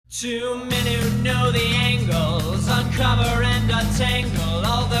Two men who know the angles, uncover and untangle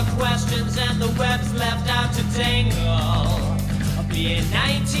all the questions and the webs left out to tangle. I'll be in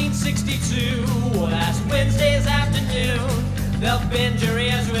 1962, last Wednesday's afternoon. They'll bend your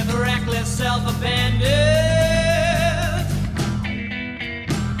ears with reckless self-abandon.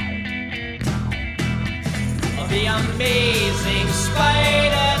 The amazing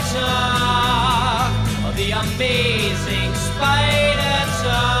Spider Talk. The amazing Spider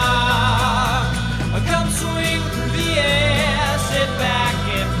Talk. Come swing through the air, sit back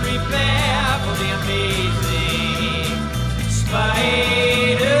and prepare for the amazing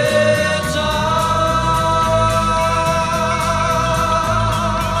Spider Talk.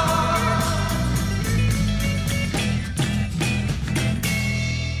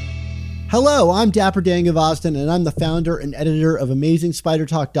 Hello, I'm Dapper Dang of Austin, and I'm the founder and editor of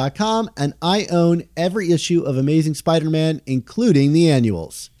AmazingSpiderTalk.com, and I own every issue of Amazing Spider-Man, including the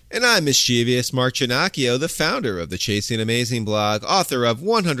annuals. And I'm Mischievous Mark Ginocchio, the founder of the Chasing Amazing blog, author of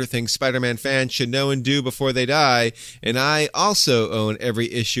 100 Things Spider-Man Fans Should Know and Do Before They Die, and I also own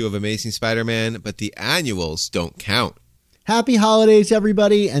every issue of Amazing Spider-Man, but the annuals don't count. Happy holidays,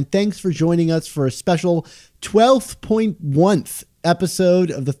 everybody, and thanks for joining us for a special 12.1th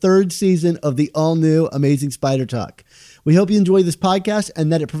episode of the third season of the all-new Amazing Spider Talk. We hope you enjoy this podcast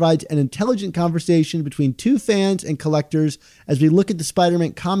and that it provides an intelligent conversation between two fans and collectors as we look at the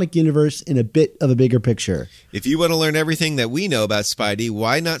Spider-Man comic universe in a bit of a bigger picture. If you want to learn everything that we know about Spidey,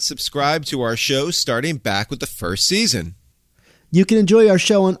 why not subscribe to our show starting back with the first season? You can enjoy our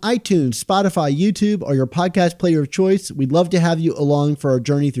show on iTunes, Spotify, YouTube, or your podcast player of choice. We'd love to have you along for our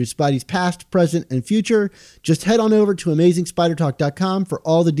journey through Spidey's past, present, and future. Just head on over to AmazingSpiderTalk.com for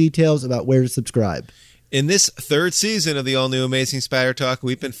all the details about where to subscribe. In this third season of the all-new Amazing Spider Talk,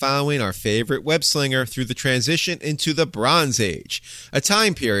 we've been following our favorite web-slinger through the transition into the Bronze Age, a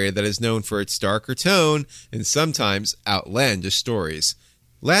time period that is known for its darker tone and sometimes outlandish stories.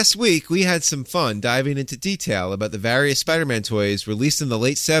 Last week, we had some fun diving into detail about the various Spider-Man toys released in the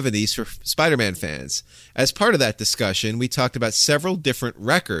late 70s for Spider-Man fans. As part of that discussion, we talked about several different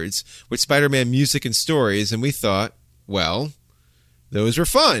records with Spider-Man music and stories, and we thought, well, those were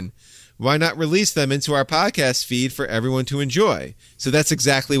fun. Why not release them into our podcast feed for everyone to enjoy? So that's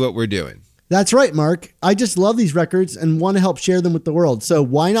exactly what we're doing. That's right, Mark. I just love these records and want to help share them with the world. So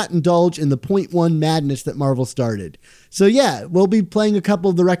why not indulge in the .1 madness that Marvel started? So yeah, we'll be playing a couple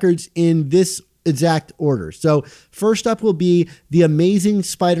of the records in this exact order. So first up will be The Amazing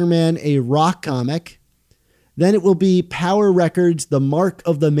Spider-Man, a rock comic. Then it will be Power Records, The Mark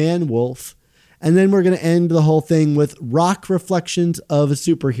of the Man-Wolf. And then we're going to end the whole thing with Rock Reflections of a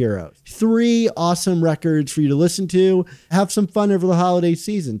Superhero. 3 awesome records for you to listen to. Have some fun over the holiday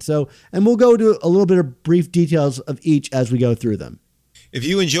season. And we'll go to a little bit of brief details of each as we go through them. If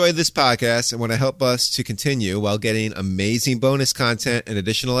you enjoyed this podcast and want to help us to continue while getting amazing bonus content and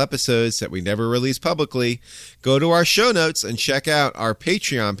additional episodes that we never release publicly, go to our show notes and check out our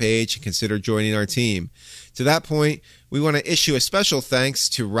Patreon page and consider joining our team. To that point, we want to issue a special thanks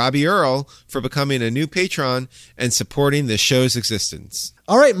to Robbie Earl for becoming a new patron and supporting the show's existence.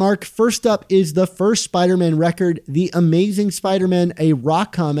 All right, Mark, first up is the first Spider-Man record, The Amazing Spider-Man, a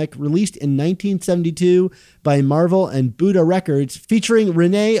rock comic released in 1972 by Marvel and Buddha Records, featuring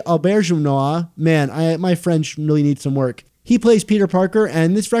Rene Auberjonois. Man, my French really needs some work. He plays Peter Parker,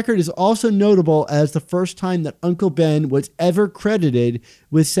 and this record is also notable as the first time that Uncle Ben was ever credited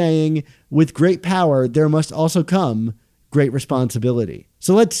with saying, "With great power, there must also come great responsibility."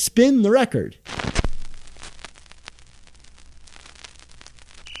 So let's spin the record.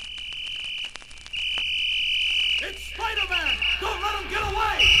 It's Spider-Man! Don't let him get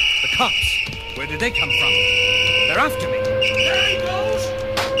away! The cops! Where did they come from? They're after me. There he goes!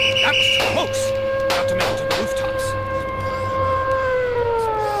 That's close! Got to make it to the rooftops.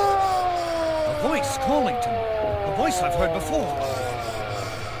 A voice calling to me. A voice I've heard before.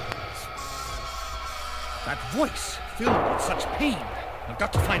 That voice filled with such pain. I've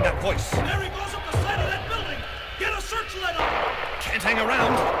got to find that voice. There he goes up the side of that building! Get a searchlight on! Can't hang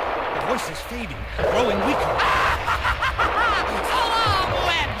around. The voice is fading, growing weaker. So long,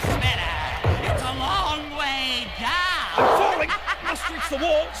 web spinner. It's a long way down. I'm falling. Must reach the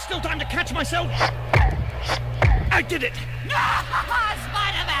wall. Still time to catch myself. I did it.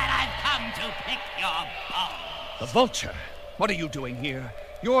 Spider-Man, I've come to pick your bone. The Vulture. What are you doing here?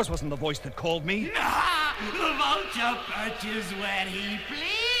 Yours wasn't the voice that called me. The Vulture perches when he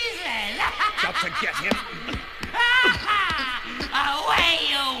pleases. Got to get him. Away,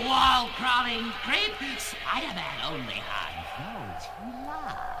 you wall-crawling creep. Spider-Man only harms those he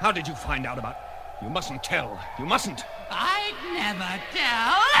loves. How did you find out about... You mustn't tell. You mustn't. I'd never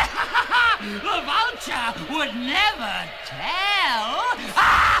tell. would never tell.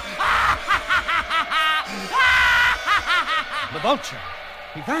 The vulture.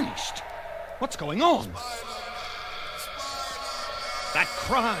 He vanished. What's going on? That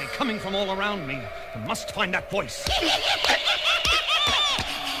cry coming from all around me. I must find that voice.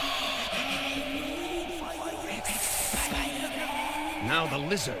 Now the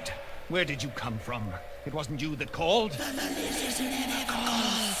lizard. Where did you come from? It wasn't you that called? The lizard never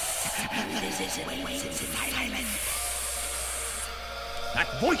calls. That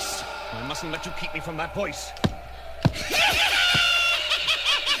voice! I mustn't let you keep me from that voice.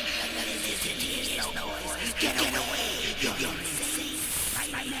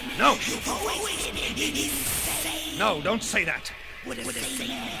 No! No, don't say that!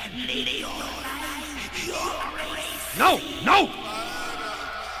 No! No!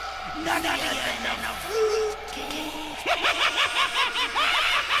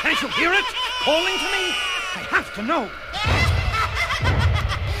 Can't you hear it? Calling to me? I have to know.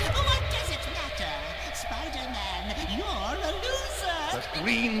 What does it matter? Spider-Man, you're a loser. The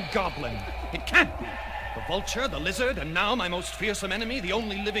Green Goblin. It can't be. The vulture, the lizard, and now my most fearsome enemy, the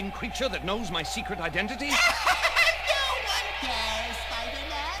only living creature that knows my secret identity? No one cares,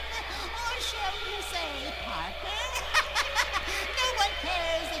 Spider-Man. Or shall you say, Parker? No one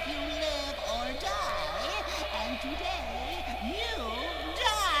cares if you live or die. And today, you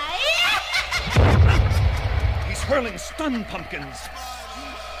die. He's hurling stun pumpkins.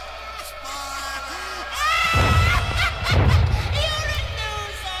 You're a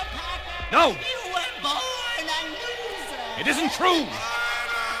loser, Parker. No! You were born a loser. It isn't true!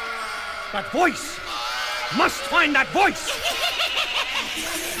 That voice! Must find that voice!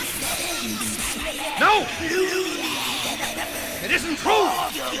 No! It isn't true!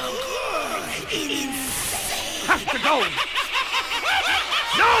 Have to go!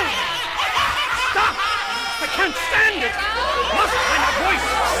 No! Stop! I can't stand it! Must find that voice!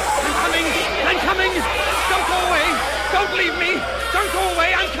 I'm coming! I'm coming! Don't go away! Don't leave me! Don't go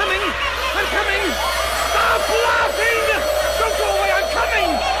away! I'm coming! I'm coming! Stop laughing! Don't go away! I'm coming!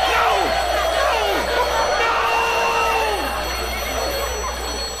 No!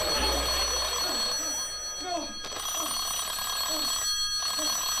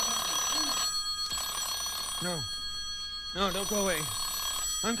 No! No, don't go away.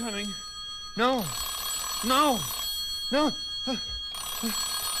 I'm coming. No! No! No!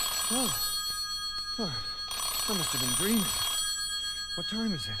 I must have been dreaming. What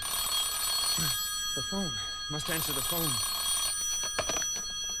time is it? The phone. Must answer the phone.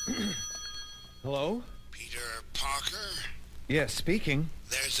 Hello? Peter Parker? Yes, speaking.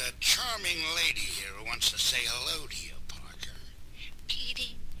 There's a charming lady here who wants to say hello to you, Parker.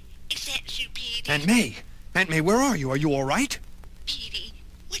 Petey, is that you, Petey? Aunt May! Aunt May, where are you? Are you all right? Petey,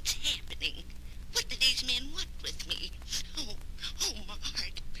 what's happening? What do these men want with me? Oh, my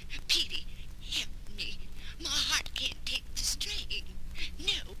heart. Petey, help me. My heart can't take the strain.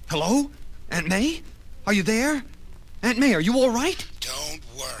 No. Hello? Aunt May? Are you there? Aunt May, are you all right? Don't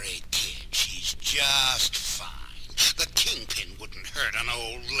worry, kid. She's just fine. The Kingpin wouldn't hurt an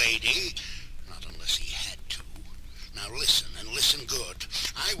old lady. Not unless he had to. Now listen, and listen good.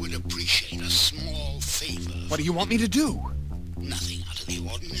 I would appreciate a small favor. What do you want me to do? Nothing out of the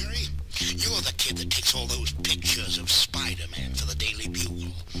ordinary. You're the kid that takes all those pictures of Spider-Man for the Daily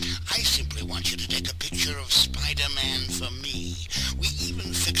Bugle. I simply want you to take a picture of Spider-Man for me. We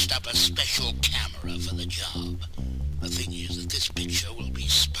even fixed up a special camera for the job. The thing is that this picture will be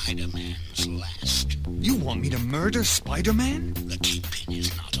Spider-Man's last. You want me to murder Spider-Man? The Kingpin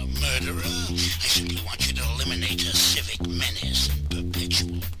is not a murderer. I simply want you to eliminate a civic menace and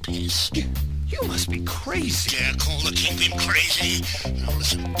perpetual pest. You must be crazy. Dare call the Kingpin crazy? Now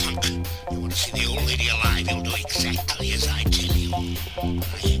listen, punk. You want to see the old lady alive, you'll do exactly as I tell you. I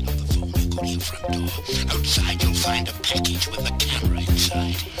hang up the phone, you go to your front door. Outside you'll find a package with the camera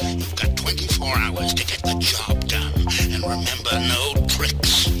inside. You've got 24 hours to get the job done. And remember, no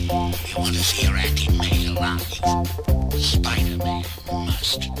tricks. You want to see your Auntie May alive? Spider-Man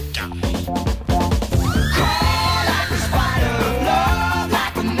must die.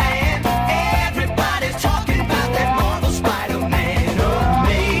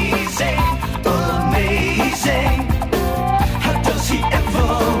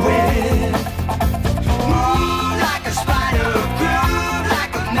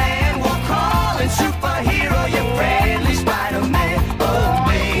 Superhero, your friendly Spider-Man.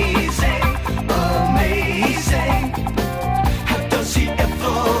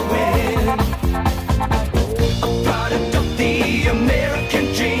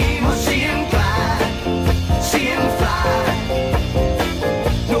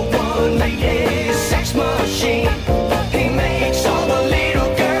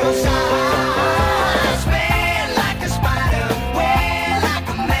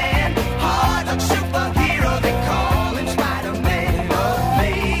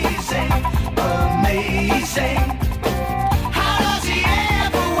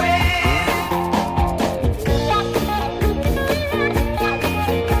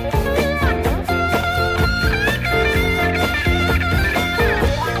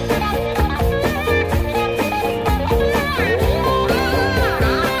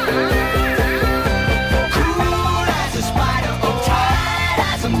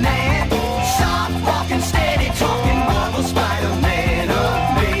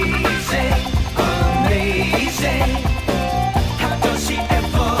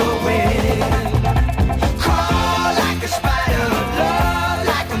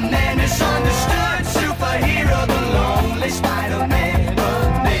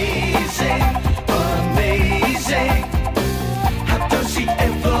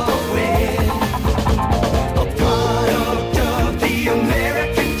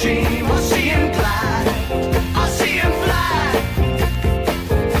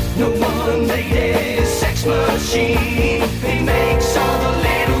 machine. He makes all the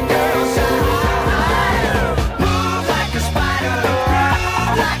little girls smile. Move like a spider,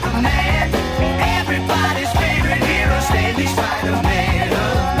 groove like a man. Everybody's favorite hero, Stanley Spider-Man.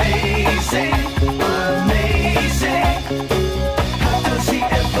 Amazing, amazing. How does he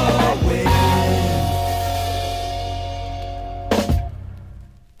ever win?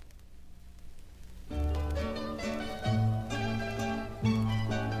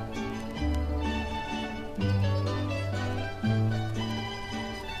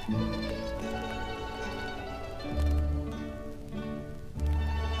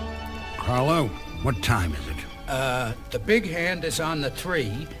 Carlo, what time is it? The big hand is on the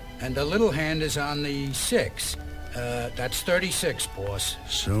 3, and the little hand is on the 6. That's 36, boss.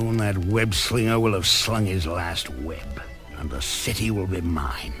 Soon that web slinger will have slung his last web, and the city will be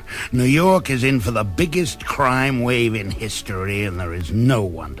mine. New York is in for the biggest crime wave in history, and there is no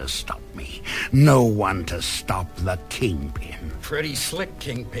one to stop me. No one to stop the Kingpin. Pretty slick,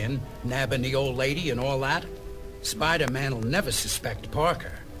 Kingpin, nabbing the old lady and all that. Spider-Man will never suspect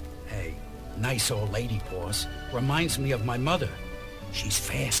Parker. Hey, nice old lady, boss. Reminds me of my mother. She's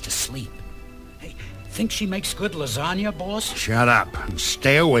fast asleep. Hey, think she makes good lasagna, boss? Shut up and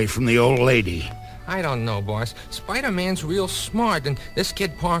stay away from the old lady. I don't know, boss. Spider-Man's real smart, and this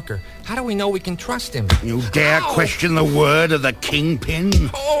kid Parker, how do we know we can trust him? You dare question the word of the Kingpin?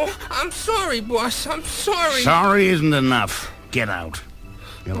 Oh, I'm sorry, boss. I'm sorry. Sorry isn't enough. Get out.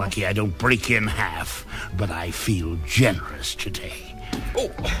 You're lucky I don't break you in half, but I feel generous today. Oh.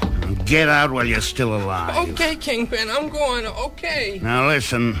 Get out while you're still alive. Okay, Kingpin, I'm going. Okay. Now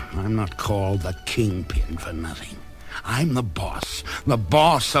listen, I'm not called the Kingpin for nothing. I'm the boss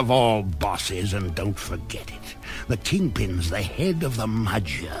of all bosses, and don't forget it. The Kingpin's the head of the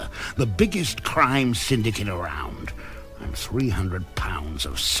Maggia, the biggest crime syndicate around. I'm 300 pounds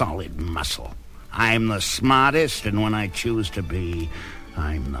of solid muscle. I'm the smartest, and when I choose to be,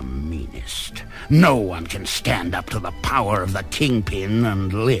 I'm the meanest. No one can stand up to the power of the Kingpin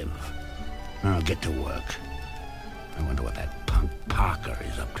and live. Now get to work. I wonder what that punk Parker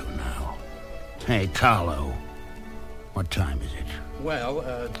is up to now. Hey, Carlo, what time is it? Well,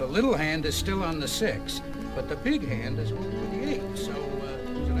 the little hand is still on the 6, but the big hand is moved to the 8, so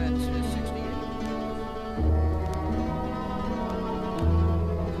that's 68.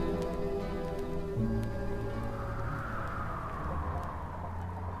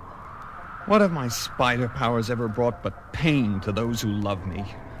 What have my spider powers ever brought but pain to those who love me?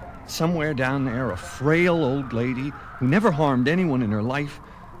 Somewhere down there, a frail old lady who never harmed anyone in her life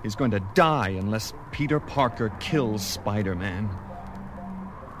is going to die unless Peter Parker kills Spider-Man.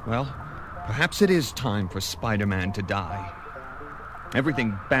 Well, perhaps it is time for Spider-Man to die.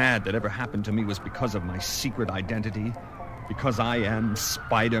 Everything bad that ever happened to me was because of my secret identity, because I am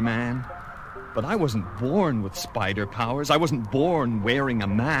Spider-Man. But I wasn't born with spider powers. I wasn't born wearing a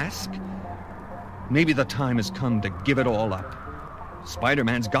mask. Maybe the time has come to give it all up.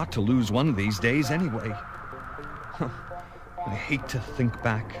 Spider-Man's got to lose one of these days anyway. I hate to think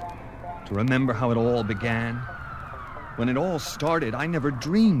back, to remember how it all began. When it all started, I never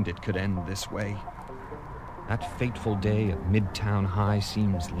dreamed it could end this way. That fateful day at Midtown High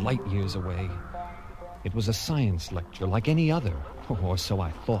seems light years away. It was a science lecture like any other, or so I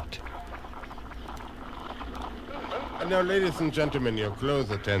thought. And now, ladies and gentlemen, your close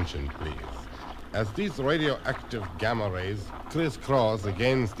attention, please. As these radioactive gamma rays crisscross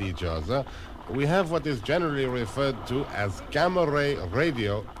against each other, we have what is generally referred to as gamma ray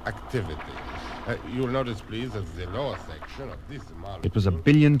radioactivity. You'll notice, please, that the lower section of this molecule... It was a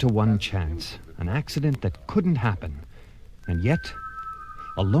 1,000,000,000 chance, an accident that couldn't happen. And yet,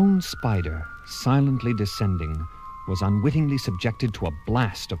 a lone spider, silently descending, was unwittingly subjected to a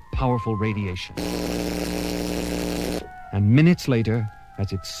blast of powerful radiation. And minutes later,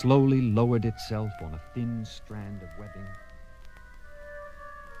 as it slowly lowered itself on a thin strand of webbing...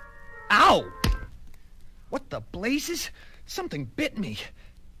 Ow! What the blazes? Something bit me.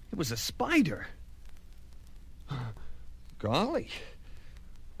 It was a spider. Golly,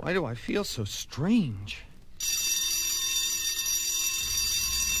 why do I feel so strange?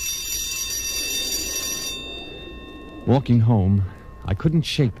 Walking home, I couldn't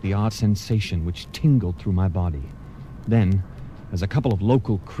shake the odd sensation which tingled through my body. Then, as a couple of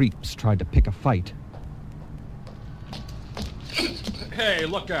local creeps tried to pick a fight... Hey,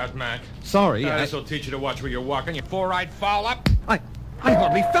 look out, Mac. Sorry, This'll teach you to watch where you're walking, you four-eyed foul-up. I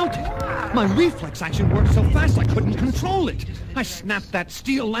hardly felt it. My reflex action worked so fast I couldn't control it. I snapped that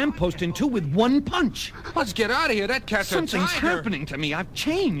steel lamppost in two with one punch. Let's get out of here. That cat's a tiger. Something's happening to me. I've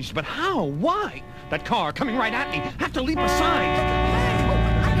changed, but how? Why? That car coming right at me. Have to leap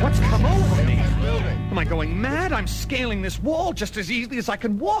aside. What's come over me? Am I going mad? I'm scaling this wall just as easily as I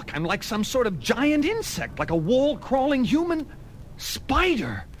can walk. I'm like some sort of giant insect, like a wall-crawling human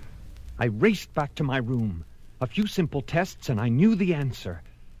spider. I raced back to my room. A few simple tests, and I knew the answer.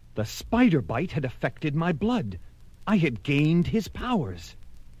 The spider bite had affected my blood. I had gained his powers.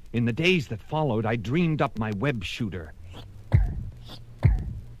 In the days that followed, I dreamed up my web shooter.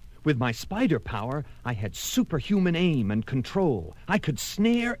 With my spider power, I had superhuman aim and control. I could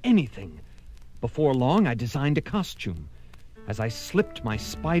snare anything. Before long, I designed a costume. As I slipped my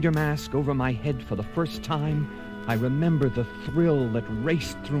spider mask over my head for the first time, I remember the thrill that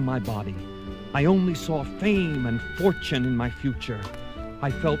raced through my body. I only saw fame and fortune in my future.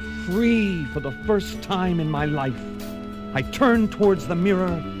 I felt free for the first time in my life. I turned towards the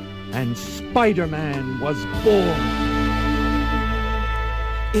mirror, and Spider-Man was born.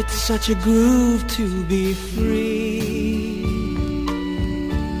 It's such a groove to be free.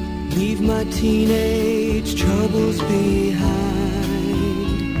 Leave my teenage troubles behind.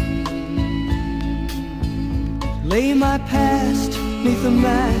 Lay my past 'neath a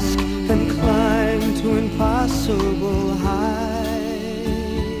mask and climb to impossible heights.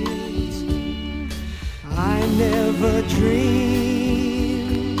 I never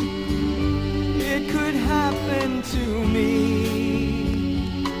dreamed it could happen to me.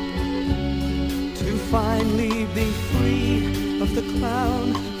 Finally be free of the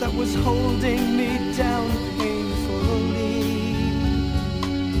clown that was holding me down painfully.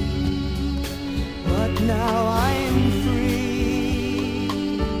 But now I'm free,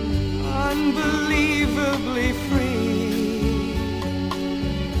 unbelievably free.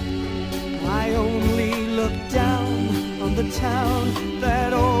 I only look down on the town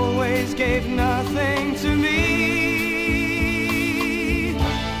that always gave nothing to me.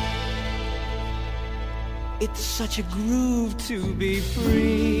 It's such a groove to be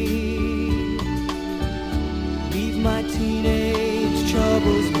free. Leave my teenage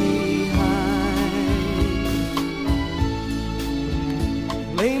troubles behind.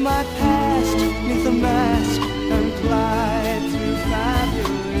 Lay my past 'neath a mask and glide through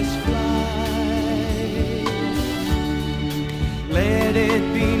fabulous flight. Let it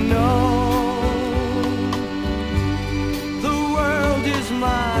be known the world is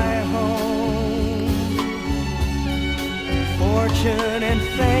my home. Fortune and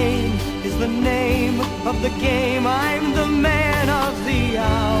fame is the name of the game. I'm the man of the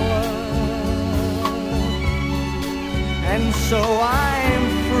hour. And so I'm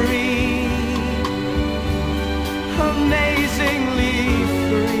free, amazingly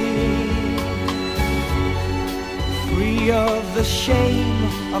free. Free of the shame,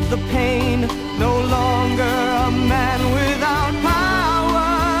 of the pain, no longer a man without power.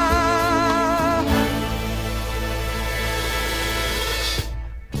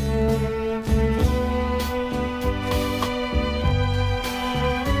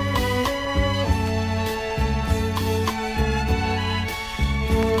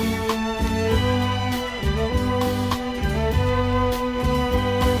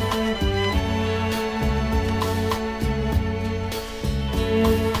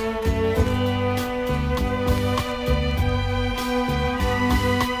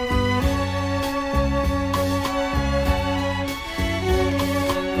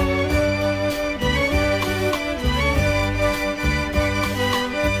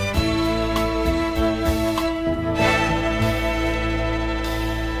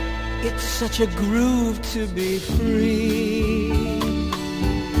 Such a groove to be free.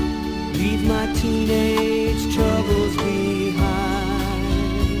 Leave my teenage troubles behind.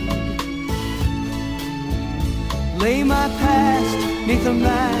 Lay my past 'neath a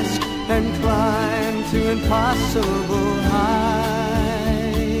mask and climb to impossible heights.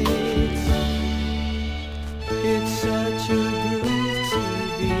 It's such a groove to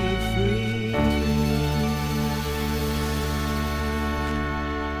be free.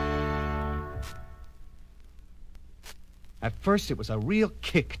 At first, it was a real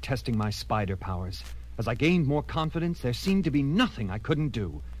kick testing my spider powers. As I gained more confidence, there seemed to be nothing I couldn't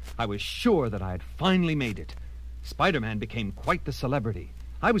do. I was sure that I had finally made it. Spider-Man became quite the celebrity.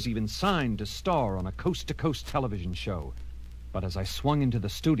 I was even signed to star on a coast-to-coast television show. But as I swung into the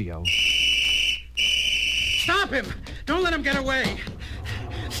studio... Stop him! Don't let him get away!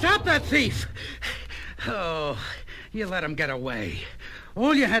 Stop that thief! Oh, you let him get away.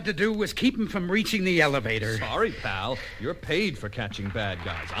 All you had to do was keep him from reaching the elevator. Sorry, pal. You're paid for catching bad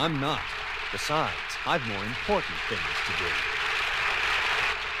guys. I'm not. Besides, I've more important things to do.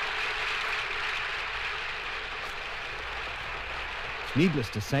 Needless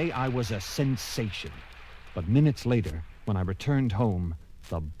to say, I was a sensation. But minutes later, when I returned home,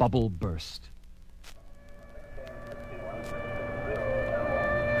 the bubble burst.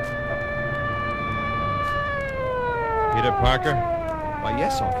 Peter Parker? Why,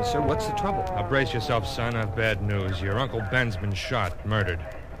 yes, officer. What's the trouble? Now brace yourself, son. I've bad news. Your Uncle Ben's been shot, murdered.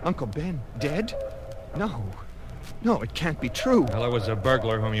 Uncle Ben? Dead? No. No, it can't be true. Well, it was a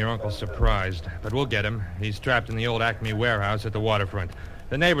burglar whom your uncle surprised. But we'll get him. He's trapped in the old Acme warehouse at the waterfront.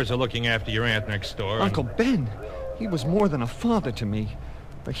 The neighbors are looking after your aunt next door. Uncle Ben? He was more than a father to me.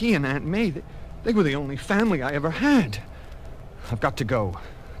 But he and Aunt May, they were the only family I ever had. I've got to go.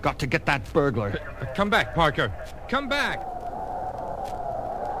 Got to get that burglar. Come back, Parker. Come back.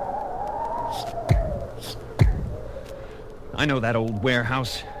 I know that old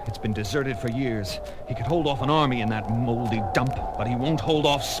warehouse. It's been deserted for years. He could hold off an army in that moldy dump, but he won't hold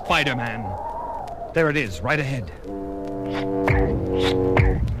off Spider-Man. There it is, right ahead.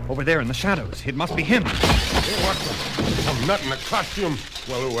 Over there in the shadows. It must be him. Hey, what the? Some nut in a costume.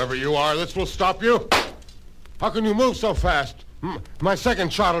 Well, whoever you are, this will stop you. How can you move so fast? My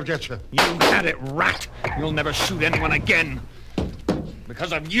second shot will get you. You had it, rat. You'll never shoot anyone again.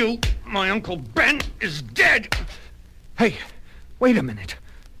 Because of you, my Uncle Ben is dead. Hey, wait a minute.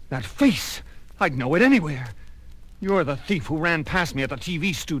 That face. I'd know it anywhere. You're the thief who ran past me at the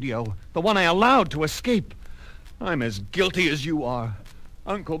TV studio. The one I allowed to escape. I'm as guilty as you are.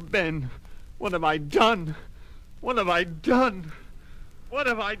 Uncle Ben, what have I done? What have I done? What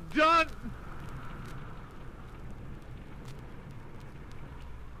have I done?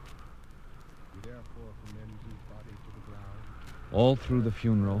 All through the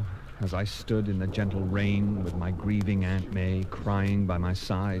funeral, as I stood in the gentle rain with my grieving Aunt May crying by my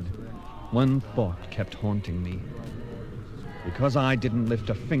side, one thought kept haunting me. Because I didn't lift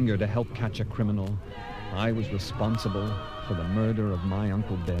a finger to help catch a criminal, I was responsible for the murder of my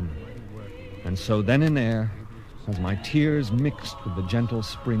Uncle Ben. And so then and there, as my tears mixed with the gentle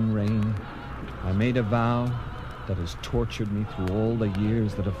spring rain, I made a vow that has tortured me through all the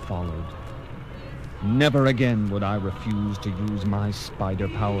years that have followed. Never again would I refuse to use my spider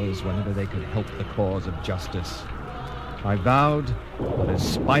powers whenever they could help the cause of justice. I vowed that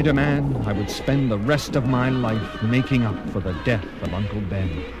as Spider-Man, I would spend the rest of my life making up for the death of Uncle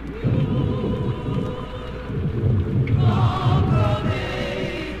Ben.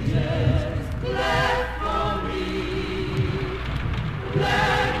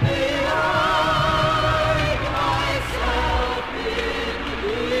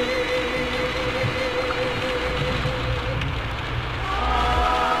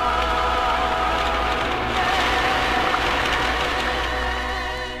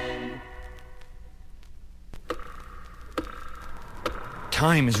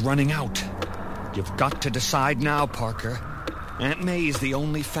 Time is running out. You've got to decide now, Parker. Aunt May is the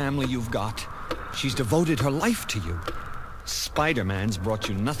only family you've got. She's devoted her life to you. Spider-Man's brought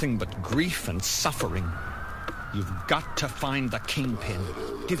you nothing but grief and suffering. You've got to find the Kingpin.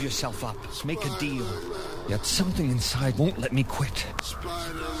 Give yourself up. Make a deal. Yet something inside won't let me quit.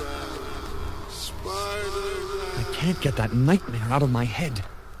 I can't get that nightmare out of my head.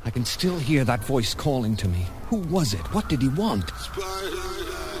 I can still hear that voice calling to me. Who was it? What did he want?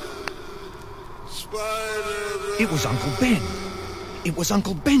 It was Uncle Ben. It was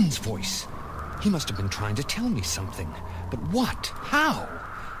Uncle Ben's voice. He must have been trying to tell me something. But what? How?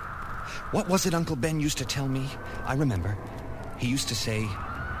 What was it Uncle Ben used to tell me? I remember. He used to say,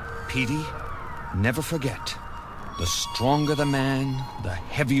 "Petey, never forget. The stronger the man, the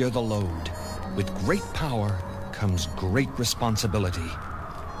heavier the load. With great power comes great responsibility."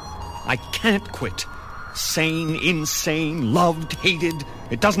 I can't quit. Sane, insane, loved, hated,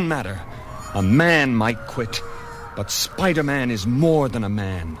 it doesn't matter. A man might quit, but Spider-Man is more than a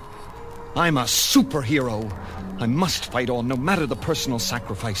man. I'm a superhero. I must fight on, no matter the personal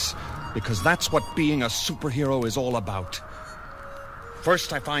sacrifice, because that's what being a superhero is all about.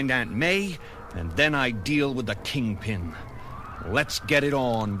 First I find Aunt May, and then I deal with the Kingpin. Let's get it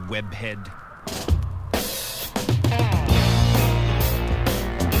on, webhead.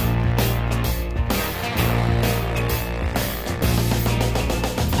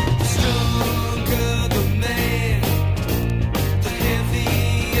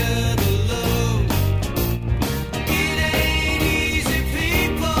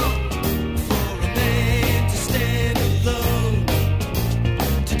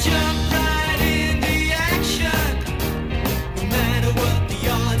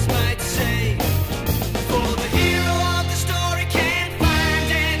 Say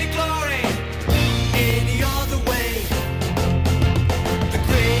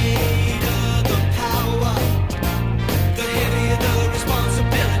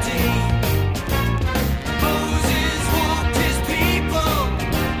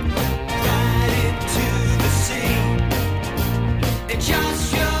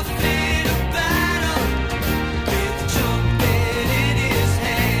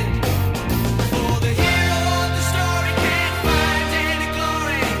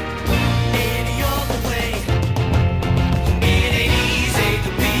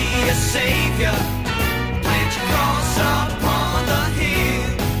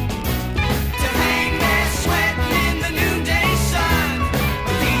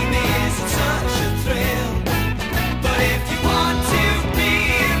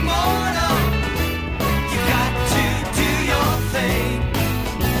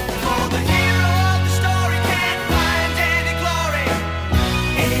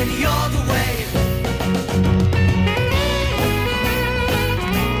any other way.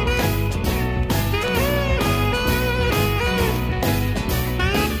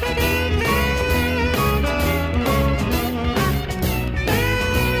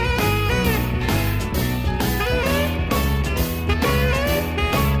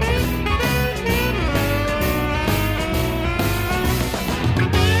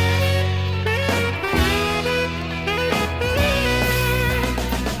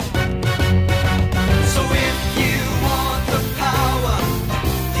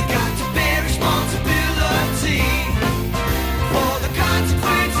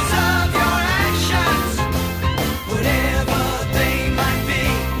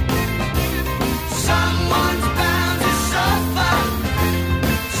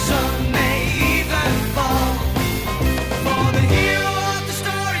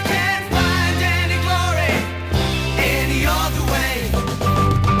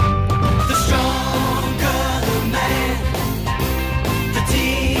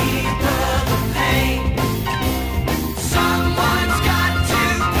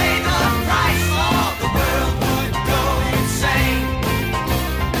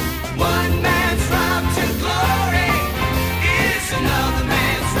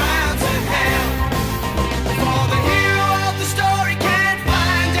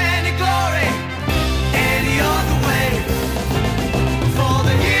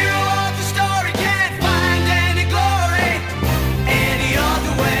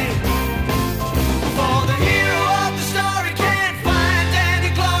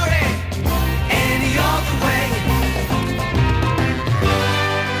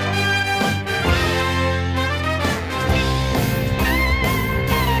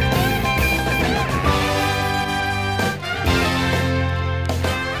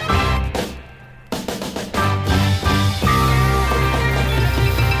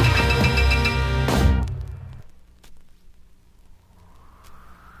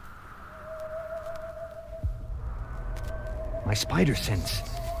 My spider sense.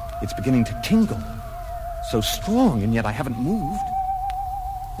 It's beginning to tingle. So strong, and yet I haven't moved.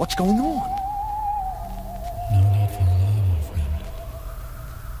 What's going on? No need for alarm, my friend.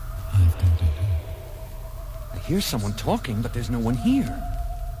 I've come to help. I hear someone talking, but there's no one here.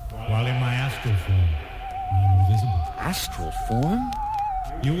 While in my astral form, I'm invisible. Astral form?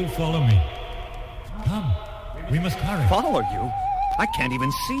 You will follow me. Come, we must hurry. Follow you? I can't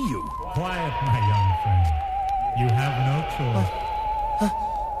even see you. Quiet, my young friend. You have no choice.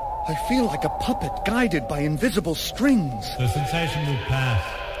 I feel like a puppet guided by invisible strings. The sensation will pass.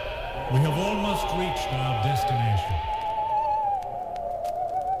 We have almost reached our destination.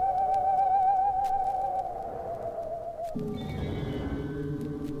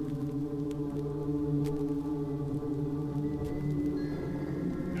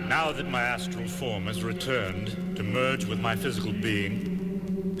 Now that my astral form has returned to merge with my physical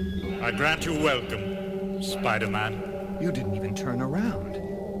being, I grant you welcome, Spider-Man. You didn't even turn around.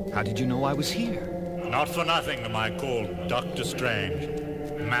 How did you know I was here? Not for nothing am I called Dr. Strange,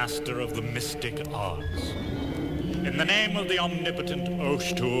 master of the mystic arts. In the name of the omnipotent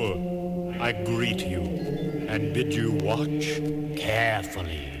Oshtur, I greet you and bid you watch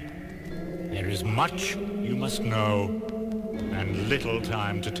carefully. There is much you must know and little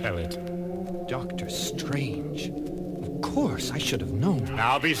time to tell it. Dr. Strange. Of course, I should have known.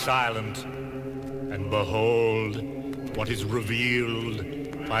 Now be silent and behold what is revealed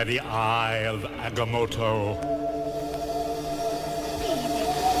by the eye of Agamotto.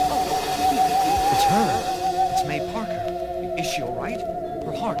 It's her. It's May Parker. Is she all right?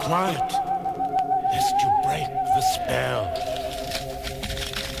 Her heart... Quiet, lest you break the spell.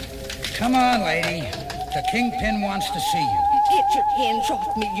 Come on, lady. The Kingpin wants to see you. Get your hands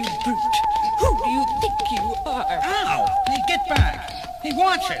off me, you brute. Who do you think you are? Ow! Hey, get back. He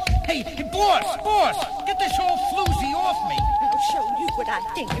wants it. Hey, boss, get this old floozy off me. I'll show you what I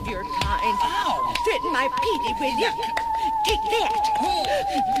think of your kind. Ow! Threaten my Petey with you. Take that.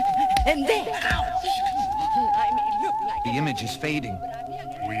 And that. Ow! I may look like... The image is fading.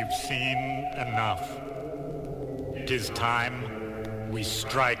 We've seen enough. It is time we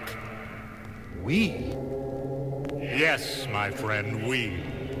strike. We? Yes, my friend, we.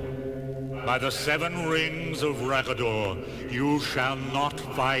 By the 7 rings of Ragador, you shall not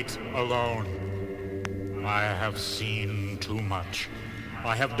fight alone. I have seen too much.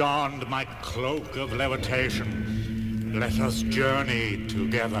 I have donned my cloak of levitation. Let us journey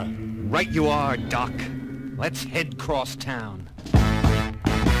together. Right you are, Doc. Let's head cross town.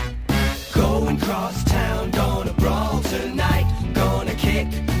 Going cross town, gonna brawl tonight. Gonna kick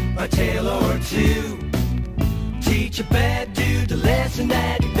a tail or two. Teach a bad dude a lesson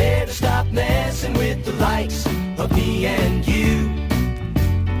that he likes of me and you.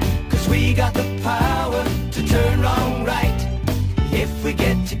 'Cause we got the power to turn wrong right if we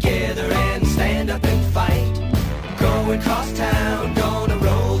get together and stand up and fight. Going across town, gonna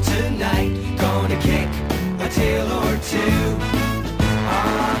roll tonight, gonna kick a tail or two.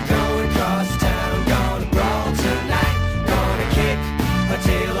 Going across town, gonna brawl tonight, gonna kick a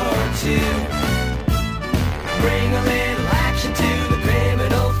tail or two. Bring a little action to the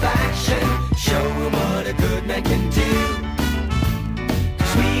criminal faction, show 'em what a good man can do.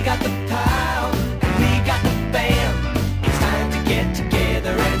 'Cause we got the power and we got the bam. It's time to get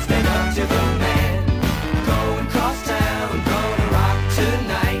together and stand up to the man. Going across town, gonna rock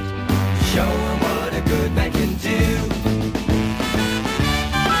tonight, show 'em what a good man can do.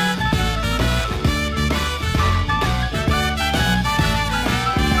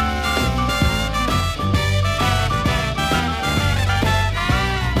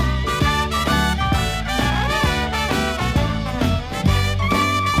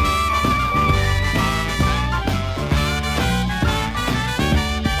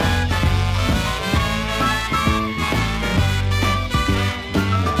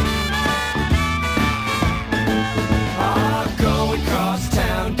 Going across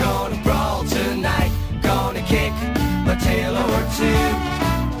town, gonna brawl tonight, gonna kick a tail or two.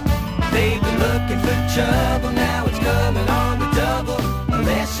 They've been looking for trouble, now it's coming on the double. A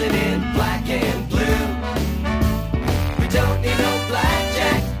lesson in black and blue. We don't need no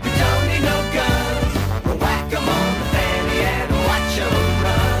blackjack, we don't need no guns. We'll whack 'em on the fanny and watch 'em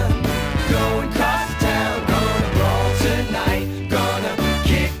run. Going across town, gonna brawl tonight, gonna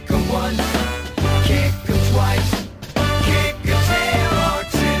kick 'em once, kick 'em twice, kick a tail or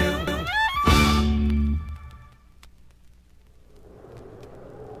two.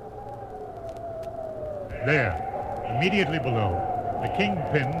 There, immediately below, the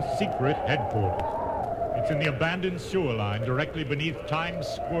Kingpin's secret headquarters. It's in the abandoned sewer line directly beneath Times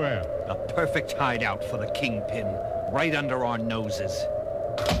Square. The perfect hideout for the Kingpin, right under our noses.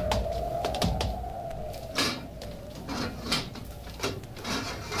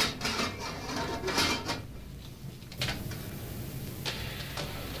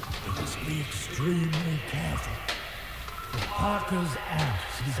 We must be extremely careful. If Parker's aunt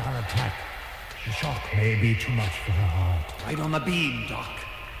sees our attack, the shock may be too much for her heart. Right on the beam, Doc.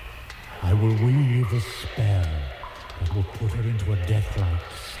 I will weave a spell that will put her into a death-like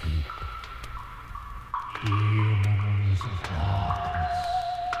sleep. Demons of darkness,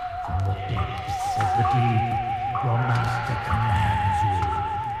 from the depths of the deep, your master commands you.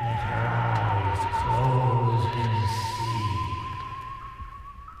 Let her eyes closed in sleep.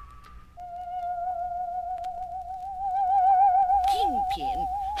 Kingpin?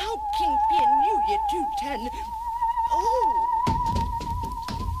 How Kingpin knew you 210? Oh!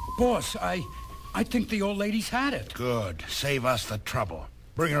 Boss, I think the old lady's had it. Good. Save us the trouble.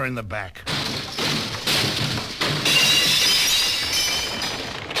 Bring her in the back.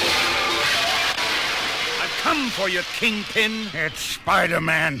 I've come for you, Kingpin. It's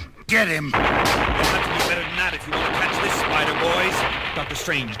Spider-Man. Get him. You'll have to do better than that if you want to catch this spider, boys. Dr.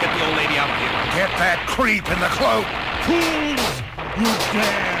 Strange, get the old lady out of here. Get that creep in the cloak. Fools! You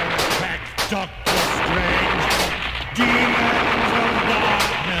dare attack Dr. Strange! Demons of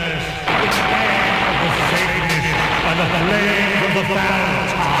darkness! Prepare the Satanist by the flame of the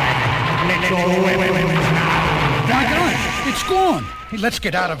Valentine! Let your weapons now! Daggone it! It's gone! Hey, let's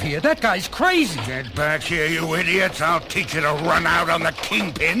get out of here. That guy's crazy. Get back here, you idiots. I'll teach you to run out on the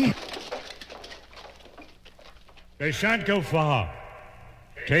Kingpin. They shan't go far.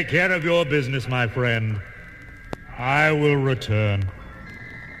 Take care of your business, my friend. I will return.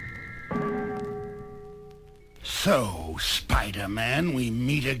 So, Spider-Man, we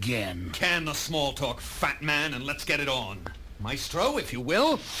meet again. Can the small talk, fat man, and let's get it on. Maestro, if you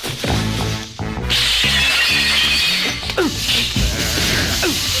will.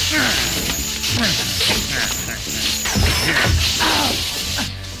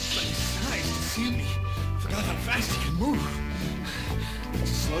 Nice to see me. Forgot how fast he can move.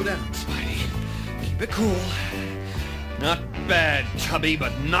 Just slow down, Spidey. Keep it cool. Not bad, Tubby,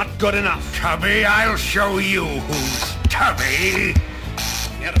 but not good enough. Tubby, I'll show you who's Tubby.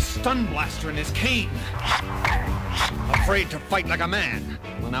 He had a stun blaster in his cane. Afraid to fight like a man.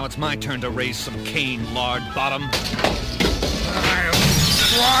 Well, now it's my turn to raise some cane, lard bottom. I'll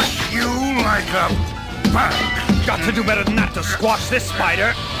squash you like a bug. Got to do better than that to squash this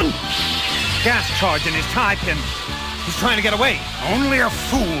spider. Gas charge in his tie pin. He's trying to get away. Only a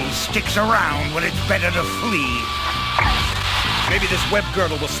fool sticks around when it's better to flee. Maybe this web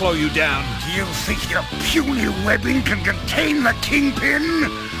girdle will slow you down. Do you think your puny webbing can contain the Kingpin?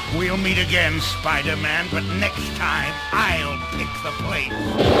 We'll meet again, Spider-Man, but next time I'll pick the place.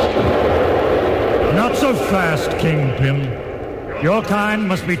 Not so fast, Kingpin. Your kind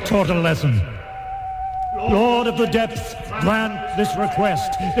must be taught a lesson. Lord of the Depths, grant this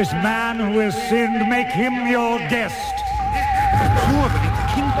request. This man who has sinned, make him your guest. Poor beneath the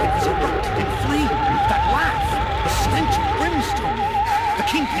Kingpin is erupted in flame. That laugh, the stench of brimstone. The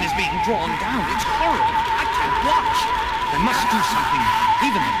Kingpin is being drawn down. It's horrible. I can't watch. They must do something.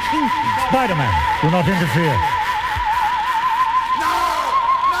 Even the Kingpin. Spider-Man, do not interfere.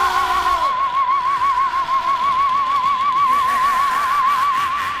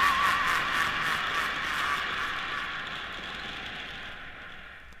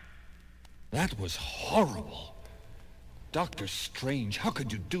 That was horrible. Doctor Strange, how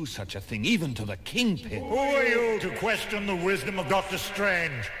could you do such a thing, even to the Kingpin? Who are you to question the wisdom of Doctor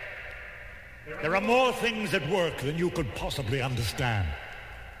Strange? There are more things at work than you could possibly understand.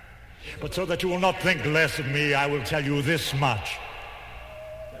 But so that you will not think less of me, I will tell you this much.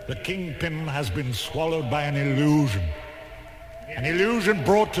 The Kingpin has been swallowed by an illusion. An illusion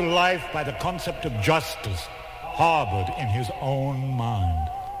brought to life by the concept of justice, harbored in his own mind.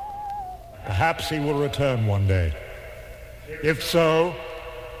 Perhaps he will return one day. If so,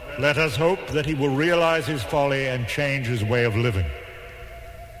 let us hope that he will realize his folly and change his way of living.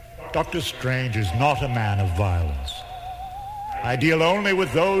 Doctor Strange is not a man of violence. I deal only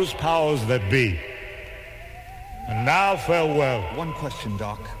with those powers that be. And now, farewell. One question,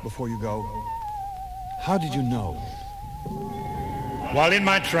 Doc, before you go. How did you know? While in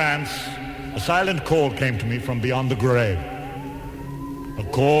my trance, a silent call came to me from beyond the grave. A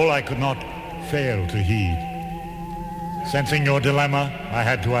call I could not fail to heed. Sensing your dilemma, I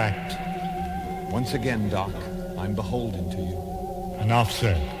had to act. Once again, Doc, I'm beholden to you. Enough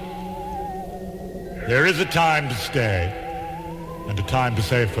said. There is a time to stay, and a time to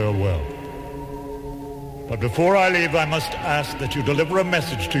say farewell. But before I leave, I must ask that you deliver a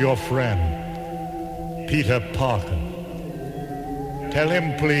message to your friend, Peter Parker. Tell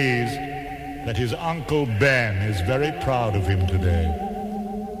him, please, that his Uncle Ben is very proud of him today.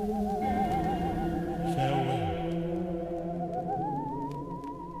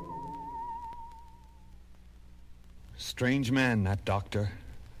 Strange man, that doctor.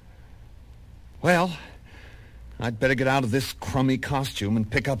 Well, I'd better get out of this crummy costume and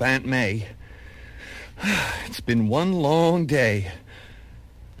pick up Aunt May. It's been one long day.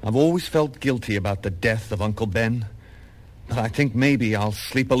 I've always felt guilty about the death of Uncle Ben, but I think maybe I'll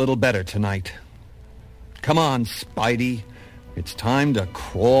sleep a little better tonight. Come on, Spidey. It's time to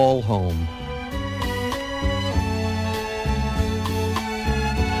crawl home.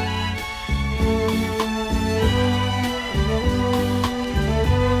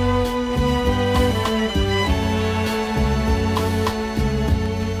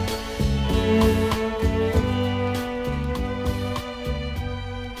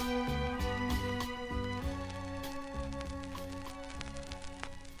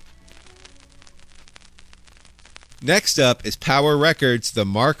 Next up is Power Records' The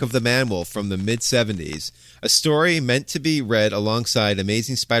Mark of the Man-Wolf from the mid-70s, a story meant to be read alongside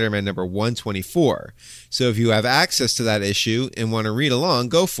Amazing Spider-Man number 124. So if you have access to that issue and want to read along,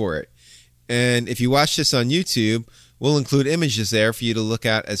 go for it. And if you watch this on YouTube, we'll include images there for you to look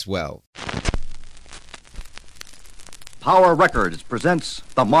at as well. Power Records presents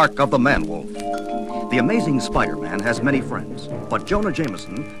The Mark of the Man-Wolf. The Amazing Spider-Man has many friends, but Jonah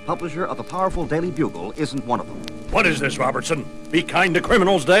Jameson, publisher of the powerful Daily Bugle, isn't one of them. What is this, Robertson? Be kind to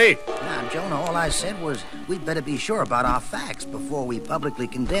criminals day? Now, Jonah, all I said was we'd better be sure about our facts before we publicly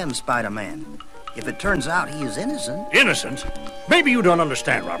condemn Spider-Man. If it turns out he is innocent... Innocent? Maybe you don't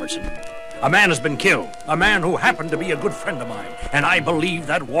understand, Robertson. A man has been killed. A man who happened to be a good friend of mine. And I believe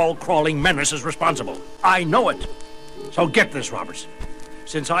that wall-crawling menace is responsible. I know it. So get this, Robertson.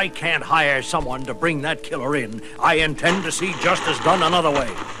 Since I can't hire someone to bring that killer in, I intend to see justice done another way,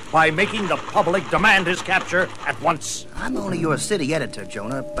 by making the public demand his capture at once. I'm only your city editor,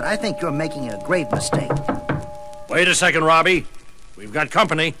 Jonah, but I think you're making a grave mistake. Wait a second, Robbie. We've got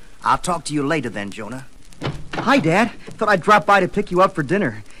company. I'll talk to you later then, Jonah. Hi, Dad. Thought I'd drop by to pick you up for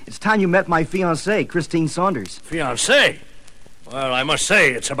dinner. It's time you met my fiancée, Christine Saunders. Fiancée? Well, I must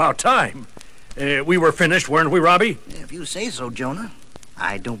say, it's about time. We were finished, weren't we, Robbie? If you say so, Jonah.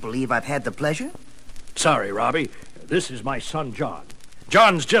 I don't believe I've had the pleasure. Sorry, Robbie. This is my son, John.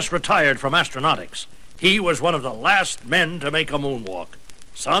 John's just retired from astronautics. He was one of the last men to make a moonwalk.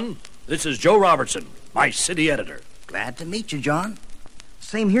 Son, this is Joe Robertson, my city editor. Glad to meet you, John.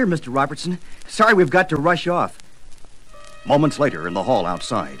 Same here, Mr. Robertson. Sorry we've got to rush off. Moments later, in the hall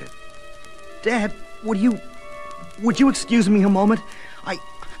outside. Dad, would you excuse me a moment?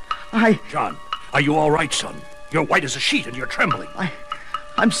 John, are you all right, son? You're white as a sheet and you're trembling.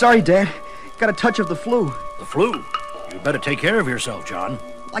 I'm sorry, Dad. Got a touch of the flu. The flu? You better take care of yourself, John.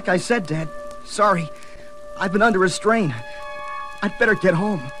 Like I said, Dad. Sorry. I've been under a strain. I'd better get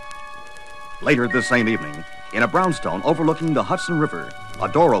home. Later this same evening, in a brownstone overlooking the Hudson River, a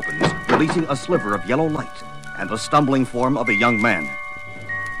door opens, releasing a sliver of yellow light and the stumbling form of a young man.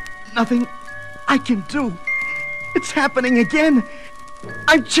 Nothing I can do. It's happening again.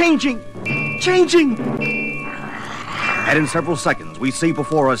 I'm changing. And in several seconds, we see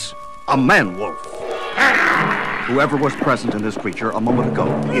before us a man-wolf. Whoever was present in this creature a moment ago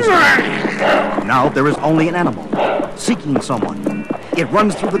is dead. Now there is only an animal, seeking someone. It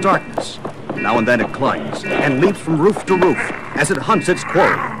runs through the darkness. Now and then it climbs and leaps from roof to roof as it hunts its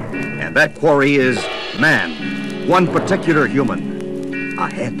quarry. And that quarry is man, one particular human. A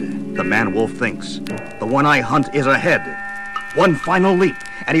head, the man-wolf thinks. The one I hunt is a head. One final leap,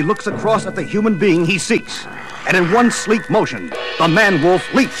 and he looks across at the human being he seeks. And in one sleek motion, the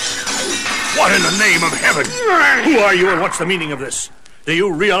man-wolf leaps. What in the name of heaven? Who are you and what's the meaning of this? Do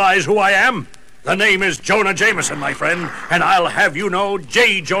you realize who I am? The name is Jonah Jameson, my friend, and I'll have you know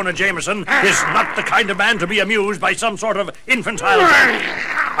J. Jonah Jameson is not the kind of man to be amused by some sort of infantile joke.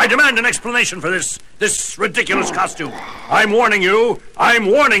 I demand an explanation for this ridiculous costume. I'm warning you.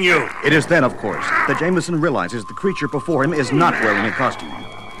 It is then, of course, that Jameson realizes the creature before him is not wearing a costume.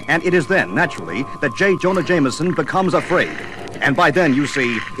 And it is then, naturally, that J. Jonah Jameson becomes afraid. And by then, you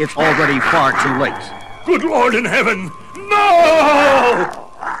see, it's already far too late. Good Lord in heaven! No!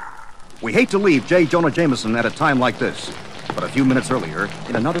 We hate to leave J. Jonah Jameson at a time like this. But a few minutes earlier,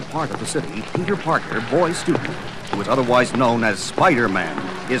 in another part of the city, Peter Parker, boy student, who is otherwise known as Spider-Man,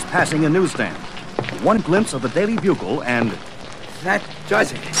 is passing a newsstand. One glimpse of the Daily Bugle and... That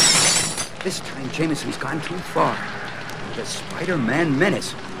does it. This time Jameson's gone too far. The Spider-Man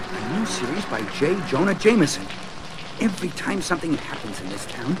Menace, a new series by J. Jonah Jameson. Every time something happens in this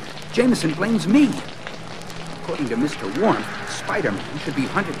town, Jameson blames me. According to Mr. Warmth, Spider-Man should be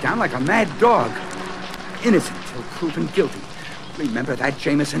hunted down like a mad dog. Innocent till proven guilty. Remember that,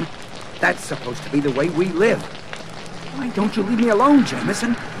 Jameson? That's supposed to be the way we live. Why don't you leave me alone,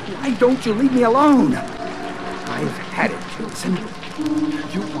 Jameson? Why don't you leave me alone? I've had it, Jameson.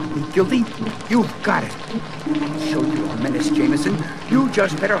 You want me guilty? You've got it. I'll show you a menace, Jameson. You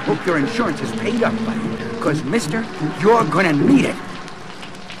just better hope your insurance is paid up, buddy. Because, mister, you're gonna need it.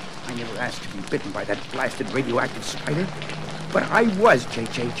 I never asked to be bitten by that blasted radioactive spider. But I was,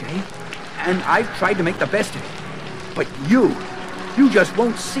 JJJ. And I've tried to make the best of it. But you just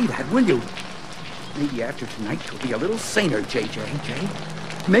won't see that, will you? Maybe after tonight you'll be a little saner, JJJ.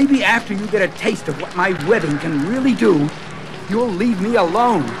 Maybe after you get a taste of what my webbing can really do, you'll leave me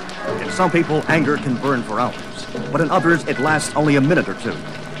alone. In some people, anger can burn for hours. But in others, it lasts only a minute or two.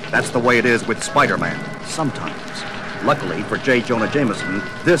 That's the way it is with Spider-Man, sometimes. Luckily for J. Jonah Jameson,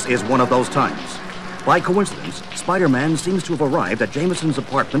 this is one of those times. By coincidence, Spider-Man seems to have arrived at Jameson's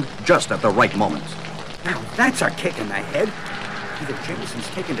apartment just at the right moment. Now that's a kick in the head. Either Jameson's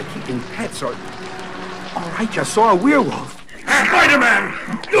taken to keeping pets or I just saw a werewolf. Spider-Man!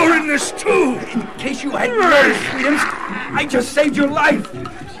 You're in this too! In case you hadn't noticed, Williams, I just saved your life.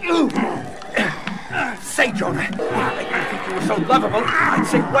 Say, Jonah, I didn't think you were so lovable. I'd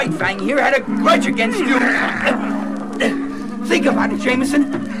say White Fang here had a grudge against you. Think about it,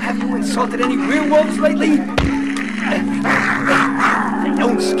 Jameson. Have you insulted any werewolves lately? They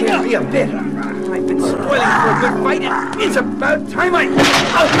don't scare me a bit. I've been spoiling for a good fight. It's about time I...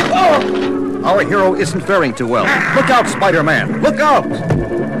 Our hero isn't faring too well. Look out, Spider-Man! Look out!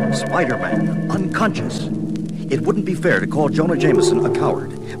 Spider-Man, unconscious. It wouldn't be fair to call Jonah Jameson a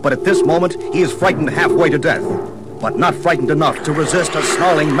coward, but at this moment, he is frightened halfway to death, but not frightened enough to resist a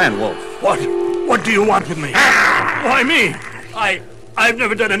snarling man-wolf. What do you want with me? Why me? I've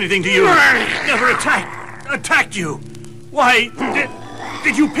never done anything to you. Never attacked you. Why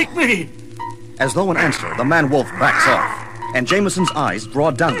did you pick me? As though in answer, the man-wolf backs off, and Jameson's eyes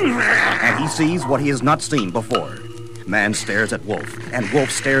draw downward, and he sees what he has not seen before. Man stares at Wolf, and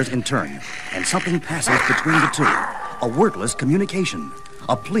Wolf stares in turn, and something passes between the two. A wordless communication,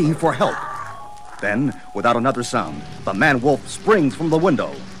 a plea for help. Then, without another sound, the man-wolf springs from the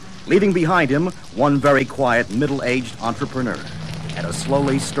window, leaving behind him one very quiet, middle-aged entrepreneur and a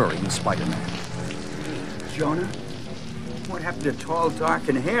slowly stirring Spider-Man. Jonah? What happened to Tall, Dark,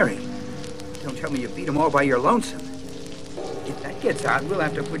 and Hairy? Don't tell me you beat them all by your lonesome. If that gets out, we'll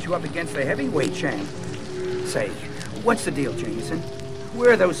have to put you up against the heavyweight champ. Say, what's the deal, Jameson?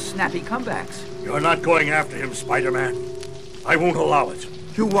 Where are those snappy comebacks? You're not going after him, Spider-Man. I won't allow it.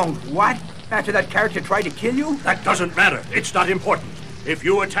 You won't what? After that character tried to kill you? That doesn't matter. It's not important. If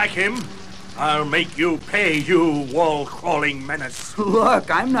you attack him, I'll make you pay, you wall-crawling menace. Look,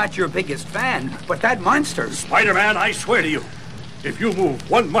 I'm not your biggest fan, but that monster... Spider-Man, I swear to you, if you move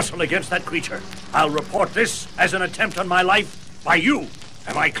one muscle against that creature, I'll report this as an attempt on my life by you.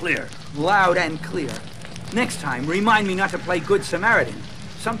 Am I clear? Loud and clear. Next time, remind me not to play Good Samaritan.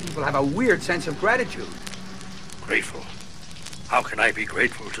 Some people have a weird sense of gratitude. Grateful? How can I be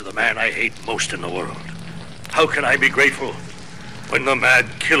grateful to the man I hate most in the world? How can I be grateful when the mad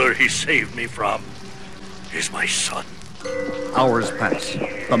killer he saved me from is my son? Hours pass.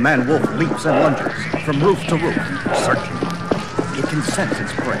 The man-wolf leaps and lunges from roof to roof, searching. It can sense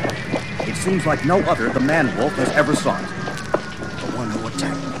its prey. It seems like no other the man-wolf has ever sought. The one who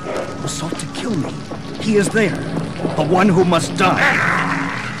attacked me, who sought to kill me. He is there. The one who must die.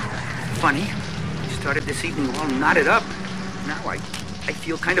 Funny. I started this evening all knotted up. Now I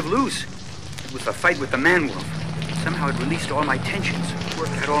feel kind of loose. With the fight with the man-wolf, somehow it released all my tensions,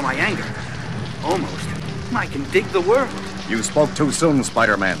 worked out all my anger. Almost. I can dig the world. You spoke too soon,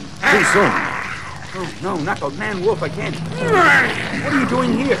 Spider-Man. Too soon. Oh, no, not the man-wolf again. What are you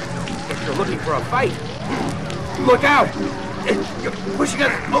doing here? If you're looking for a fight. Look out! You're pushing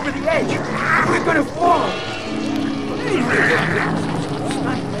us over the edge. We're gonna fall.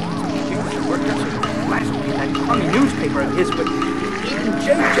 Last week in that crummy newspaper of his, but even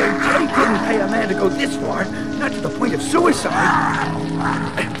JJJ couldn't pay a man to go this far, not to the point of suicide.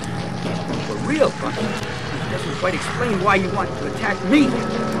 For real, Bucky, it doesn't quite explain why you wanted to attack me.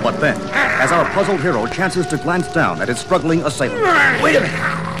 But then, as our puzzled hero chances to glance down at his struggling assailant... Wait a minute!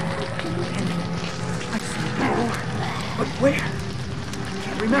 I see it before, but where? I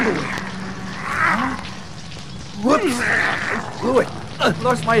can't remember where. Whoops! I blew it.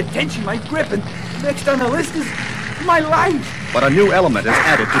 Lost my attention, my grip, and next on the list is my life. But a new element is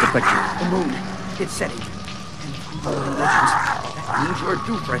added to the picture. The moon. It's setting. And from the legends, that means you're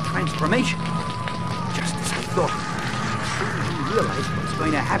due for a transformation. Just as I thought. You realize what's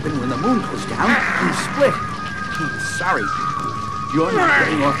going to happen when the moon goes down and you split. Sorry. You're not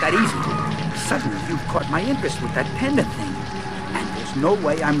getting off that easy. Suddenly you've caught my interest with that pendant thing. And there's no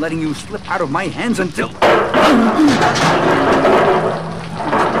way I'm letting you slip out of my hands until...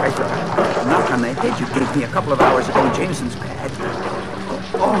 The knock on the head you gave me a couple of hours ago in Jameson's pad.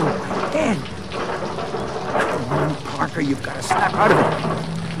 Oh, my head. Come on, Parker, you've got to snap out of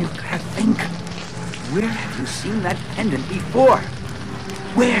it. You've got to think. Where have you seen that pendant before?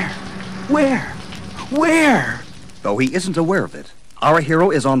 Where? Though he isn't aware of it, our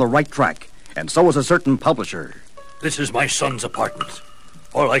hero is on the right track, and so is a certain publisher. This is my son's apartment.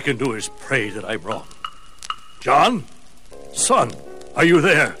 All I can do is pray that I'm wrong. John? Son, are you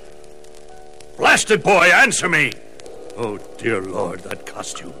there? Blasted boy, answer me! Oh, dear Lord, that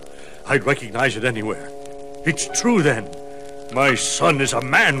costume. I'd recognize it anywhere. It's true, then. My son is a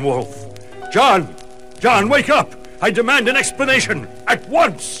man-wolf. John! John, wake up! I demand an explanation, at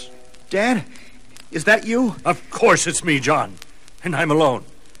once! Dad, is that you? Of course it's me, John. And I'm alone.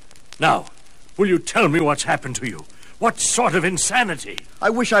 Now, will you tell me what's happened to you? What sort of insanity? I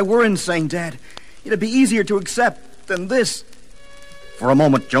wish I were insane, Dad. It'd be easier to accept than this. For a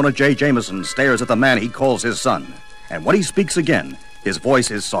moment, Jonah J. Jameson stares at the man he calls his son. And when he speaks again, his voice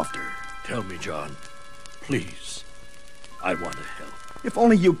is softer. Tell me, John. Please. I want to help. If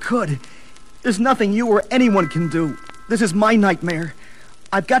only you could. There's nothing you or anyone can do. This is my nightmare.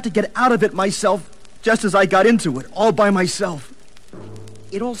 I've got to get out of it myself, just as I got into it, all by myself.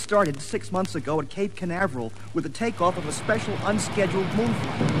 It all started 6 months ago at Cape Canaveral with the takeoff of a special unscheduled moon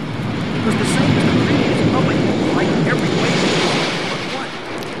flight. It was the same as the previous public moon flight in every way. But what?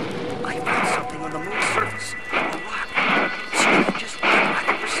 I found something on the moon's surface, a rock, strangest thing I've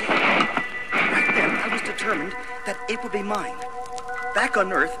ever seen. Right then, I was determined that it would be mine. Back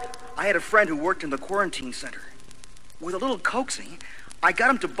on Earth, I had a friend who worked in the quarantine center. With a little coaxing, I got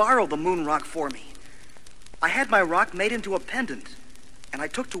him to borrow the moon rock for me. I had my rock made into a pendant, and I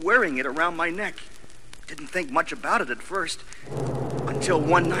took to wearing it around my neck. Didn't think much about it at first, until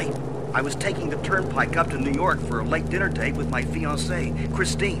one night I was taking the turnpike up to New York for a late dinner date with my fiancée,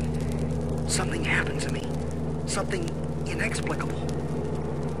 Christine. Something happened to me. Something inexplicable.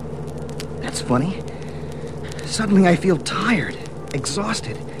 That's funny. Suddenly I feel tired,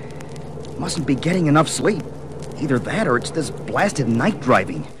 exhausted. Mustn't be getting enough sleep. Either that or it's this blasted night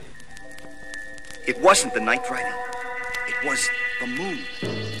driving. It wasn't the night driving. It was the moon.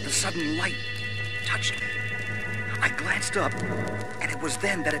 The sudden light touched me. I glanced up, and it was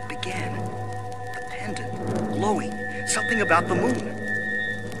then that it began. The pendant, glowing, something about the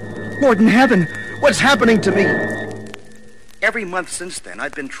moon. Lord in heaven, what's happening to me? Every month since then,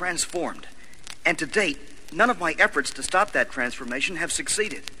 I've been transformed. And to date, None of my efforts to stop that transformation have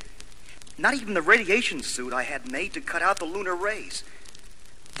succeeded. Not even the radiation suit I had made to cut out the lunar rays.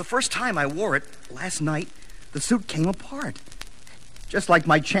 The first time I wore it, last night, the suit came apart. Just like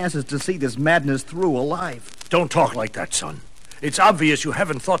my chances to see this madness through alive. Don't talk like that, son. It's obvious you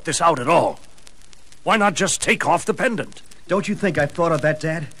haven't thought this out at all. Why not just take off the pendant? Don't you think I've thought of that,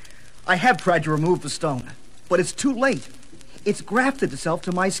 Dad? I have tried to remove the stone, but it's too late. It's grafted itself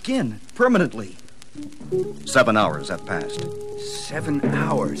to my skin, permanently. 7 hours have passed. 7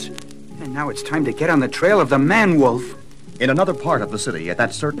 hours? And now it's time to get on the trail of the man-wolf. In another part of the city, at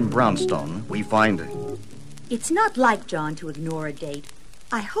that certain brownstone, we find... It's not like John to ignore a date.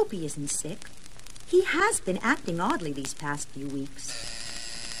 I hope he isn't sick. He has been acting oddly these past few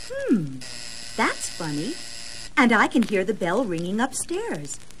weeks. That's funny. And I can hear the bell ringing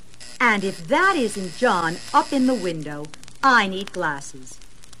upstairs. And if that isn't John up in the window, I need glasses.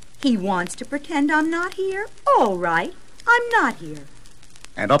 He wants to pretend I'm not here? All right, I'm not here.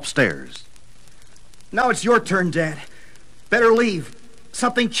 And upstairs. Now it's your turn, Dad. Better leave.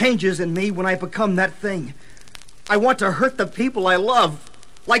 Something changes in me when I become that thing. I want to hurt the people I love,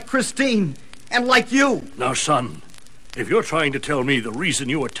 like Christine, and like you. Now, son, if you're trying to tell me the reason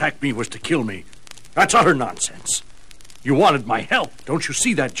you attacked me was to kill me, that's utter nonsense. You wanted my help, don't you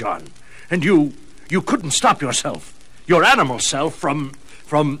see that, John? And you couldn't stop yourself, your animal self, from...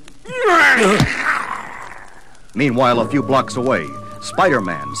 Meanwhile, a few blocks away,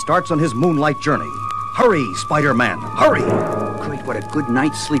 Spider-Man starts on his moonlight journey. Hurry, Spider-Man, hurry! Great, what a good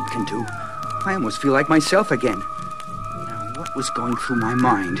night's sleep can do. I almost feel like myself again. Now, what was going through my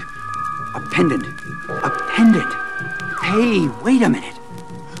mind? A pendant. A pendant. Hey, wait a minute.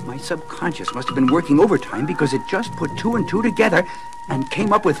 My subconscious must have been working overtime because it just put 2 and 2 together and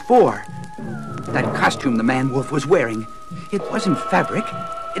came up with 4. That costume the man-wolf was wearing, it wasn't fabric.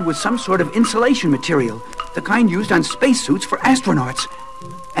 It was some sort of insulation material, the kind used on spacesuits for astronauts.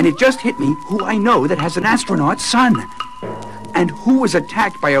 And it just hit me who I know that has an astronaut son. And who was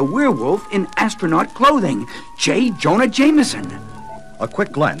attacked by a werewolf in astronaut clothing? J. Jonah Jameson. A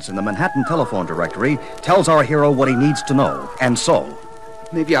quick glance in the Manhattan telephone directory tells our hero what he needs to know, and so...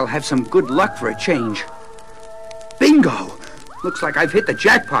 Maybe I'll have some good luck for a change. Bingo! Looks like I've hit the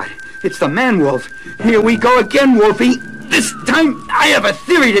jackpot. It's the man-wolf. Here we go again, Wolfie. This time, I have a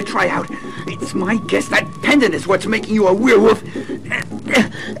theory to try out. It's my guess that pendant is what's making you a werewolf.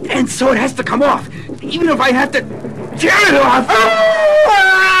 And so it has to come off, even if I have to tear it off.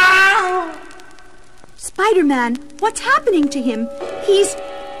 Spider-Man, what's happening to him? He's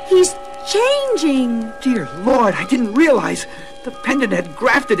changing. Dear Lord, I didn't realize. The pendant had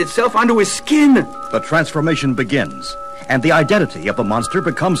grafted itself onto his skin. The transformation begins, and the identity of the monster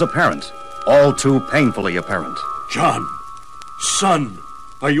becomes apparent. All too painfully apparent. John, son,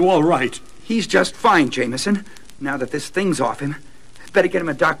 are you all right? He's just fine, Jameson. Now that this thing's off him. Better get him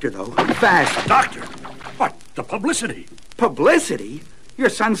a doctor, though. Fast. Doctor? What? The publicity? Publicity? Your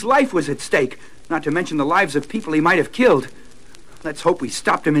son's life was at stake, not to mention the lives of people he might have killed. Let's hope we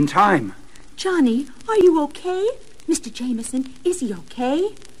stopped him in time. Johnny, are you okay? Mr. Jameson, is he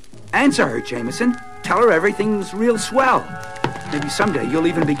okay? Answer her, Jameson. Tell her everything's real swell. Maybe someday you'll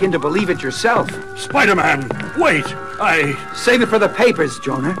even begin to believe it yourself. Spider-Man, wait! Save it for the papers,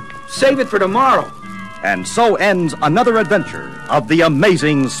 Jonah. Save it for tomorrow. And so ends another adventure of the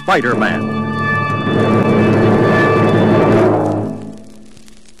Amazing Spider-Man.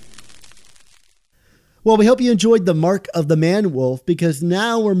 Well, we hope you enjoyed The Mark of the Man-Wolf, because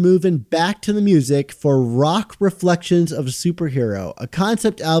now we're moving back to the music for Rock Reflections of a Superhero, a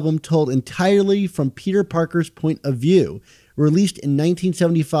concept album told entirely from Peter Parker's point of view, released in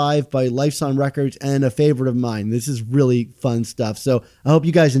 1975 by Lifeson Records and a favorite of mine. This is really fun stuff, so I hope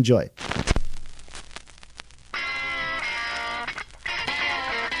you guys enjoy.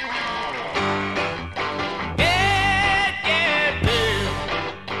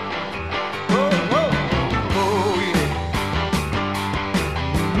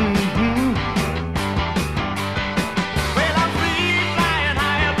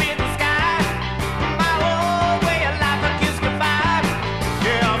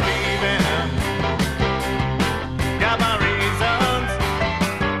 Got my reasons.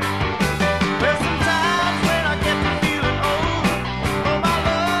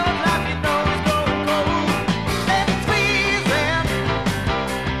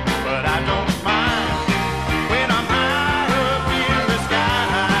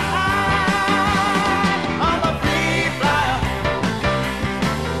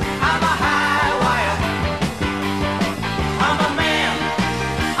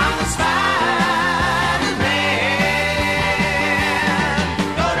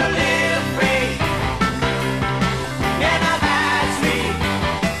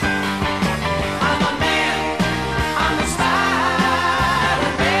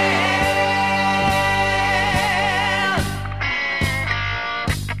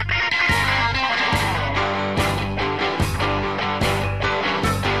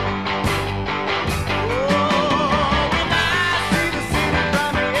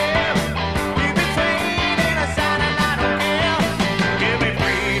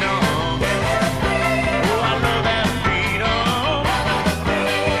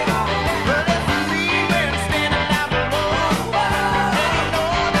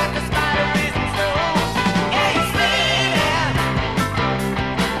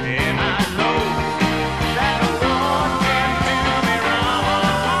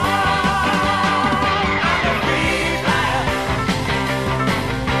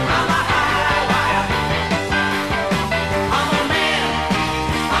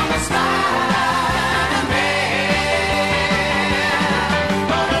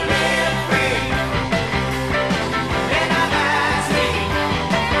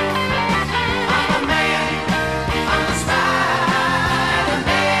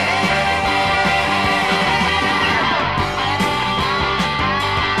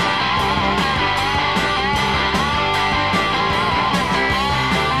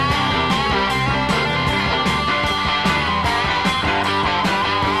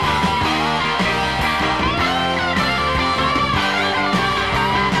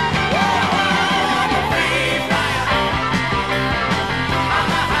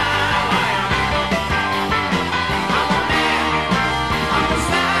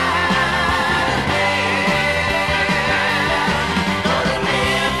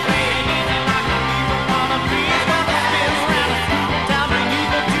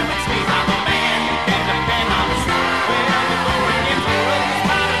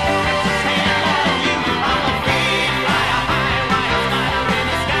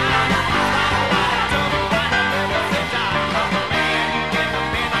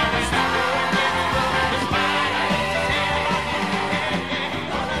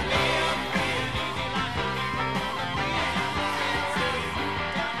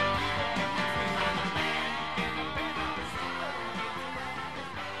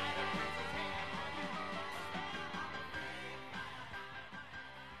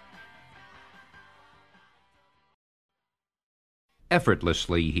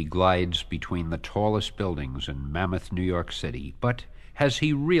 Effortlessly he glides between the tallest buildings in mammoth New York City, but has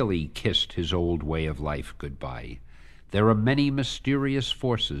he really kissed his old way of life goodbye? There are many mysterious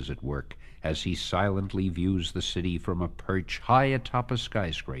forces at work as he silently views the city from a perch high atop a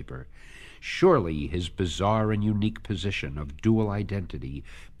skyscraper. Surely his bizarre and unique position of dual identity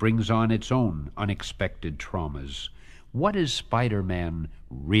brings on its own unexpected traumas. What is Spider-Man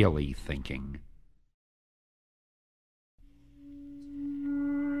really thinking?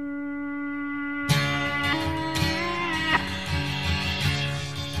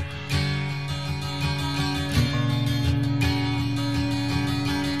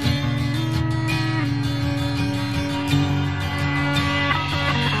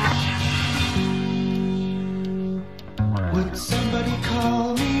 Would somebody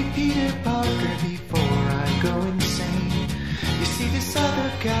call me Peter Parker before I go insane? You see, this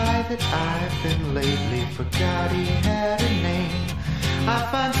other guy that I've been lately forgot he had a name. I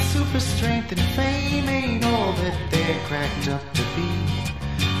find super strength and fame ain't all that they're cracked up to be,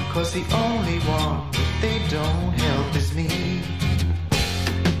 'cause the only one that they don't help is me.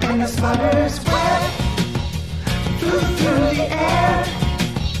 And the spider's web flew through the air,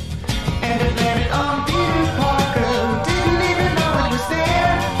 and it landed on Peter Parker, who didn't even know it was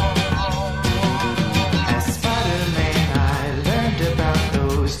there. As Spider-Man, I learned about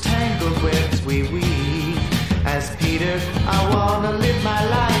those tangled webs we weave. As Peter, I wanna live my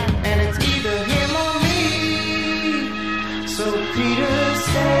life, and it's either him or me. So Peter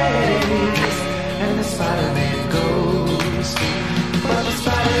stays, and the Spider-Man goes. But the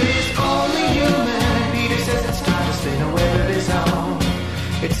spider is only human, and Peter says it's time to spin a web of his own.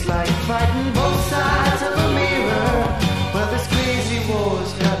 It's like fighting both sides of a mirror. Well, this crazy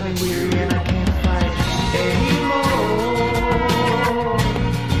war's got me weary and I can't fight anymore.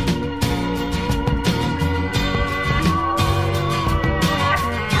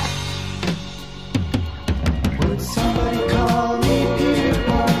 Would somebody call me Peter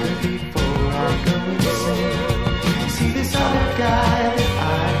Parker before I go insane? See, this other guy that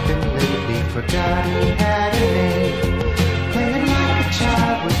I've been lately forgot he had a name. Playing like a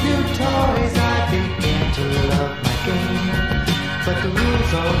child with new toys, I began to love my game. But the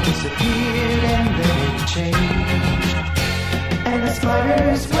rules all disappeared and then it changed. And the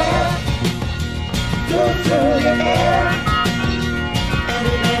spider's web flew through the air, and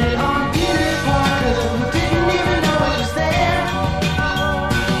it landed on Peter Parker, who didn't even know it was there.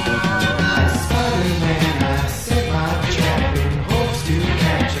 As Spider-Man, I set my trap in hopes to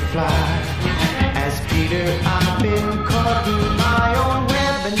catch a fly. As Peter, I've been caught in my own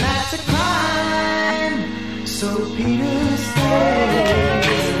web, and that's a crime. So Peter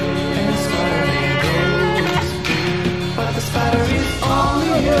stays, and the Spider-Man goes. But the spider is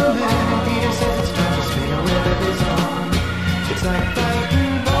only human, and Peter says it's time to spin a web of his own. It's like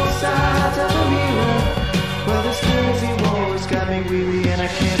fighting both sides of a mirror. Well, this crazy war's got me weary, and I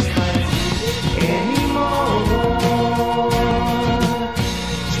can't fight anymore.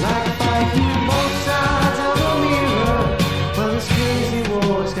 It's like fighting both sides of a mirror. Well, this crazy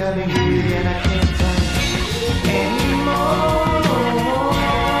war's got me weary, and I can't fight anymore.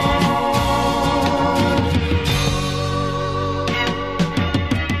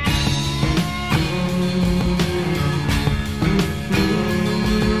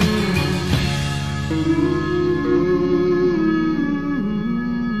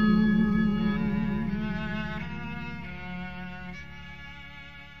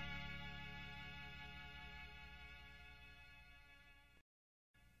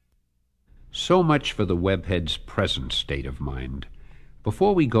 So much for the webhead's present state of mind.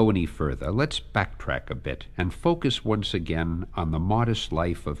 Before we go any further, let's backtrack a bit and focus once again on the modest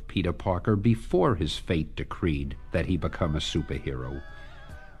life of Peter Parker before his fate decreed that he become a superhero.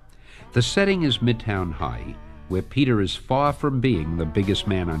 The setting is Midtown High, where Peter is far from being the biggest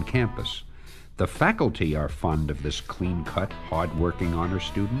man on campus. The faculty are fond of this clean-cut, hard-working honor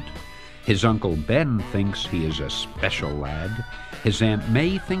student. His Uncle Ben thinks he is a special lad. His Aunt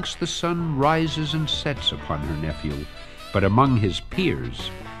May thinks the sun rises and sets upon her nephew. But among his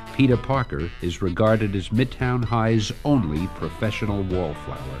peers, Peter Parker is regarded as Midtown High's only professional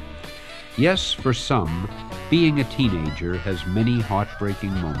wallflower. Yes, for some, being a teenager has many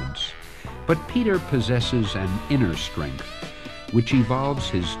heartbreaking moments. But Peter possesses an inner strength, which evolves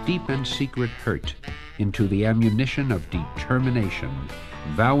his deep and secret hurt into the ammunition of determination,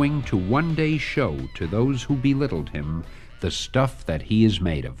 vowing to one day show to those who belittled him the stuff that he is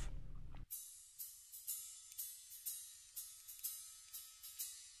made of.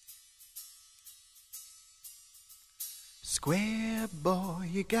 Square boy,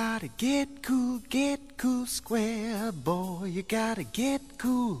 you gotta get cool, square boy, you gotta get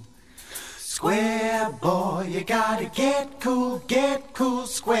cool. Square boy, you gotta get cool,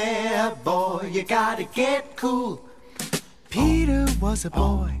 square boy, you gotta get cool. Peter was a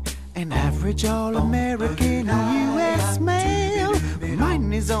boy, an average all-American U.S. male,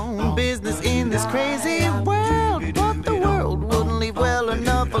 minding his own business in this crazy world, but the world wouldn't leave well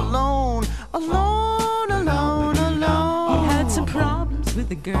enough alone. He had some problems with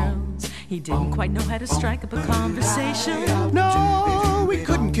the girls. He didn't quite know how to strike up a conversation. No, we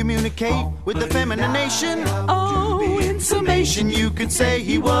couldn't communicate with the feminine nation. Oh, in summation, you could say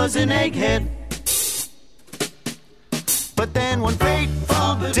he was an egghead. But then one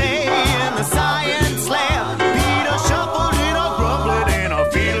fateful day in the science lab, Peter shuffled in a grumbling and a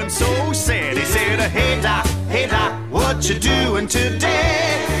feeling so sad. He said, hey doc, what you doing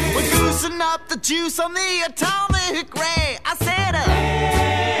today? We're goosing up the juice on the atomic ray. I said, hey,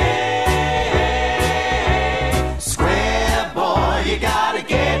 square boy, you gotta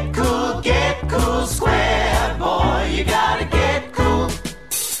get cool, square boy, you gotta get cool.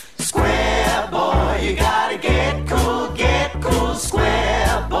 Square boy, you gotta get cool,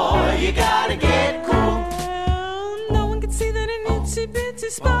 square boy, you gotta get cool. No one could see that an itsy-bitsy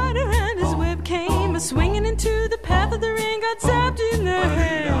spider and his web came swinging into the path of the ring, got zapped in the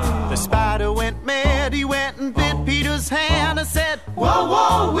head. The spider went mad, he went and bit Peter's hand. I said,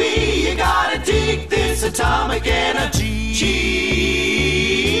 whoa, you gotta dig this atomic energy.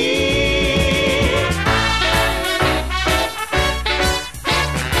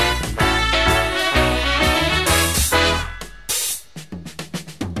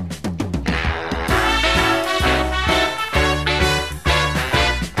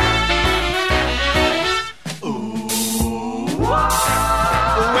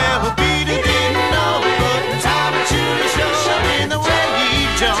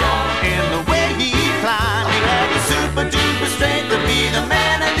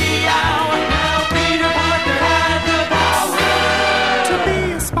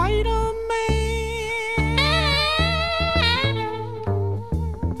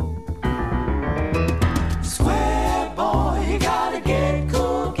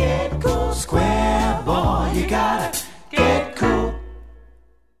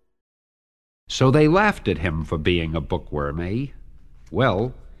 So they laughed at him for being a bookworm, eh?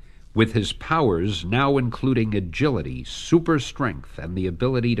 Well, with his powers now including agility, super strength, and the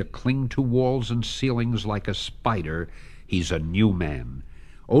ability to cling to walls and ceilings like a spider, he's a new man.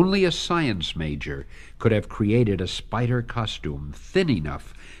 Only a science major could have created a spider costume thin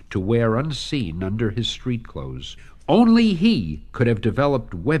enough to wear unseen under his street clothes. Only he could have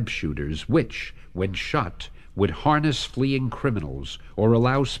developed web shooters which, when shot, would harness fleeing criminals or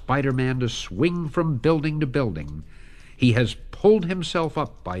allow Spider-Man to swing from building to building. He has pulled himself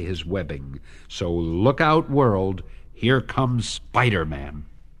up by his webbing. So look out, world. Here comes Spider-Man.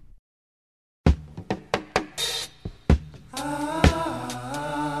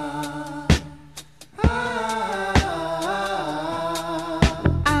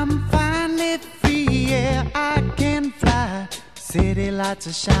 I'm finally free, yeah, I can fly. City lights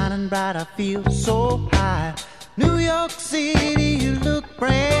are shining bright, I feel so high. New York City, you look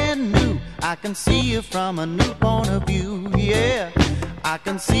brand new. I can see you from a new point of view, yeah. I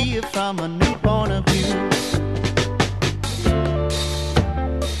can see you from a new point of view.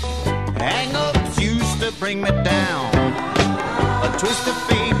 Hang-ups used to bring me down. A twist of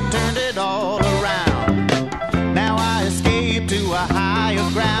fate turned it all around. Now I escape to a higher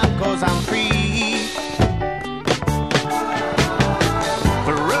ground, 'cause I'm free.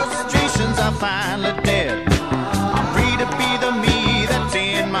 Frustrations are finally dead. I'm free to be the me that's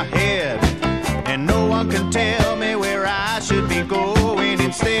in my head. And no one can tell me where I should be going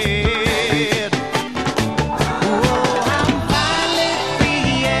instead. Oh, I'm finally free,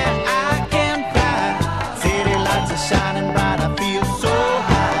 yeah, I can fly. City lights are shining bright, I feel so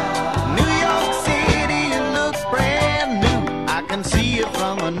high. New York City, you look brand new. I can see you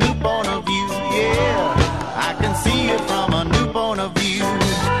from a new point of view, yeah. I can see you from a new point of view.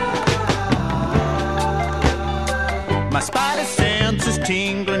 My spider sense is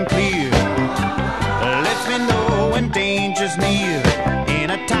tingling clear. Lets me know when danger's near. In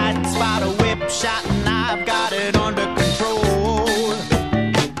a tight spider web shot and I've got it under control.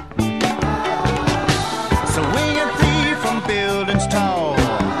 So winging free from buildings tall.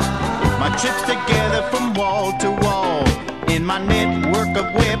 My trips together from wall to wall. In my network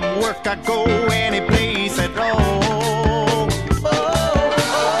of web work I go any place at all.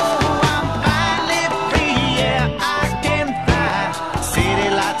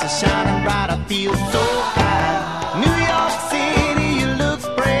 Shining bright, I feel so high. New York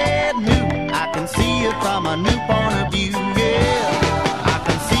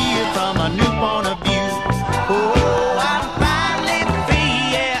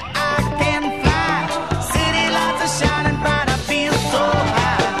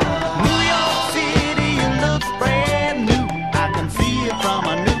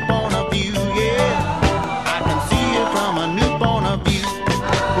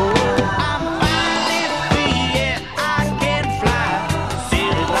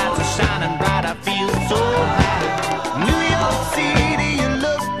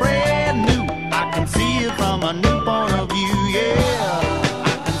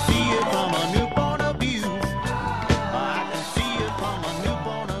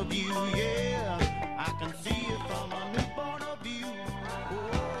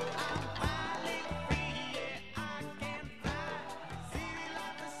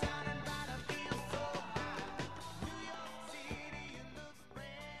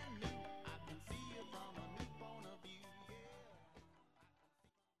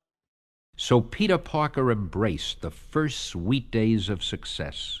So Peter Parker embraced the first sweet days of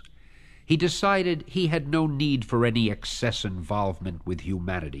success. He decided he had no need for any excess involvement with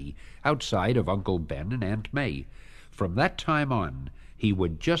humanity outside of Uncle Ben and Aunt May. From that time on, he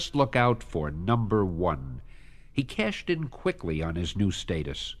would just look out for number one. He cashed in quickly on his new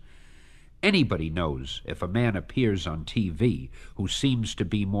status. Anybody knows if a man appears on TV who seems to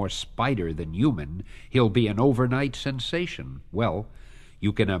be more spider than human, he'll be an overnight sensation. Well,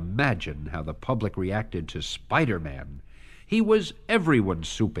 you can imagine how the public reacted to Spider-Man. He was everyone's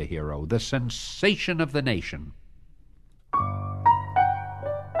superhero, the sensation of the nation.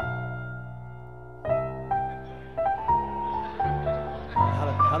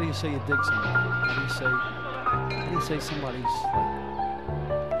 How do you say you dig somebody? How do you say somebody's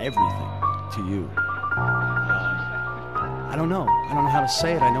like everything to you? I don't know. I don't know how to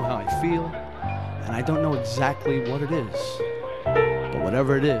say it. I know how I feel, and I don't know exactly what it is. But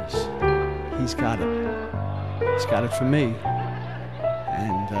whatever it is, he's got it. He's got it for me,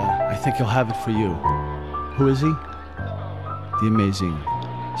 and I think he'll have it for you. Who is he? The Amazing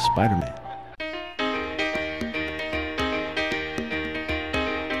Spider-Man.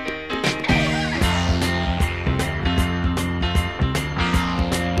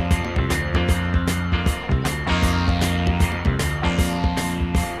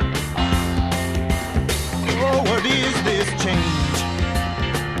 Oh, what is this change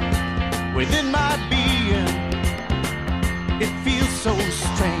within my being? It feels so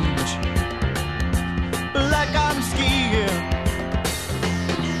strange, like I'm skiing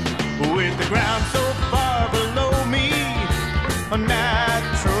with the ground so far below me, a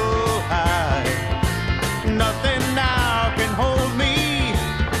natural high. Nothing now can hold me.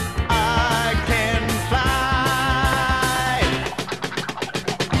 I can fly.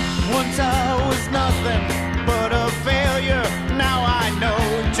 Once I was nothing but a failure. Now I know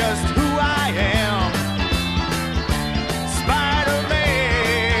just who I am. Spider-Man.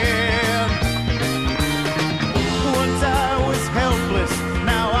 Once I was helpless.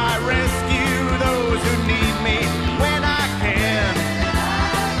 Now I rescue those who need me when I can.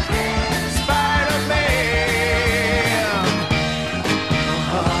 Spider-Man.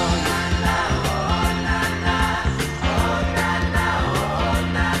 Oh, na, na, oh, na, na. Oh, na, na, oh,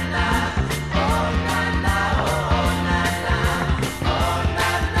 na, na. Oh, na, na, oh, na, na. Oh, na,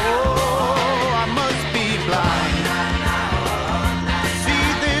 na. Oh, I must be blind. See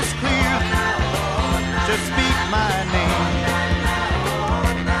this clear. Just speak my name.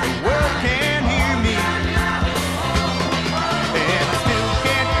 The world can't hear me. And I still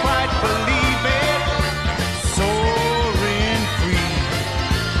can't quite believe it. Soaring free.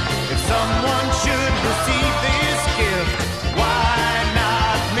 If someone should receive this gift, why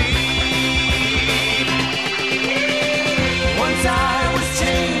not me? Once I was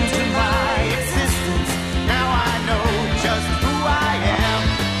changed in my existence. Now I know just who I am.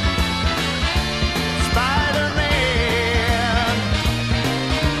 Spider-Man.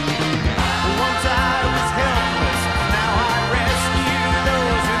 Once I was helpless. Now I rescue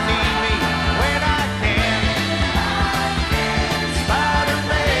those who need me when I can.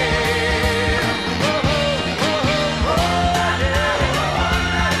 Spider-Man. Whoa, whoa, whoa, yeah.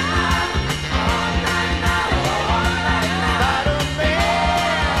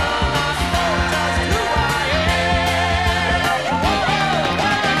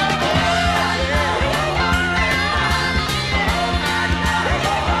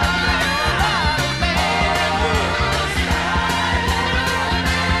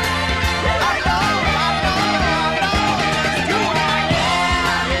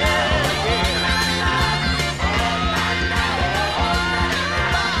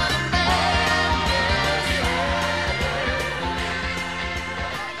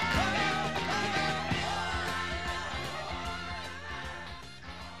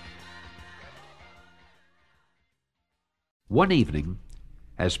 One evening,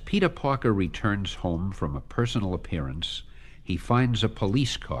 as Peter Parker returns home from a personal appearance, he finds a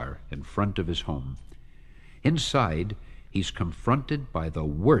police car in front of his home. Inside, he's confronted by the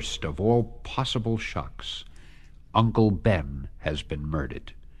worst of all possible shocks. Uncle Ben has been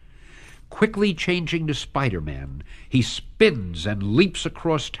murdered. Quickly changing to Spider-Man, he spins and leaps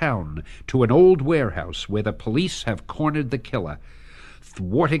across town to an old warehouse where the police have cornered the killer.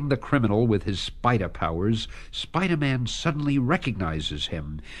 thwarting the criminal with his spider powers, Spider-Man suddenly recognizes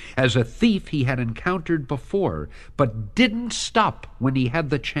him as a thief he had encountered before, but didn't stop when he had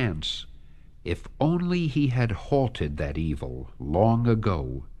the chance. If only he had halted that evil long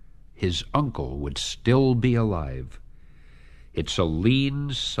ago, his uncle would still be alive. It's a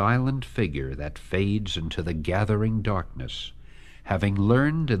lean, silent figure that fades into the gathering darkness, having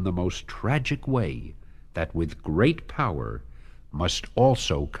learned in the most tragic way that with great power must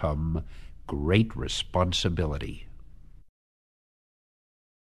also come great responsibility.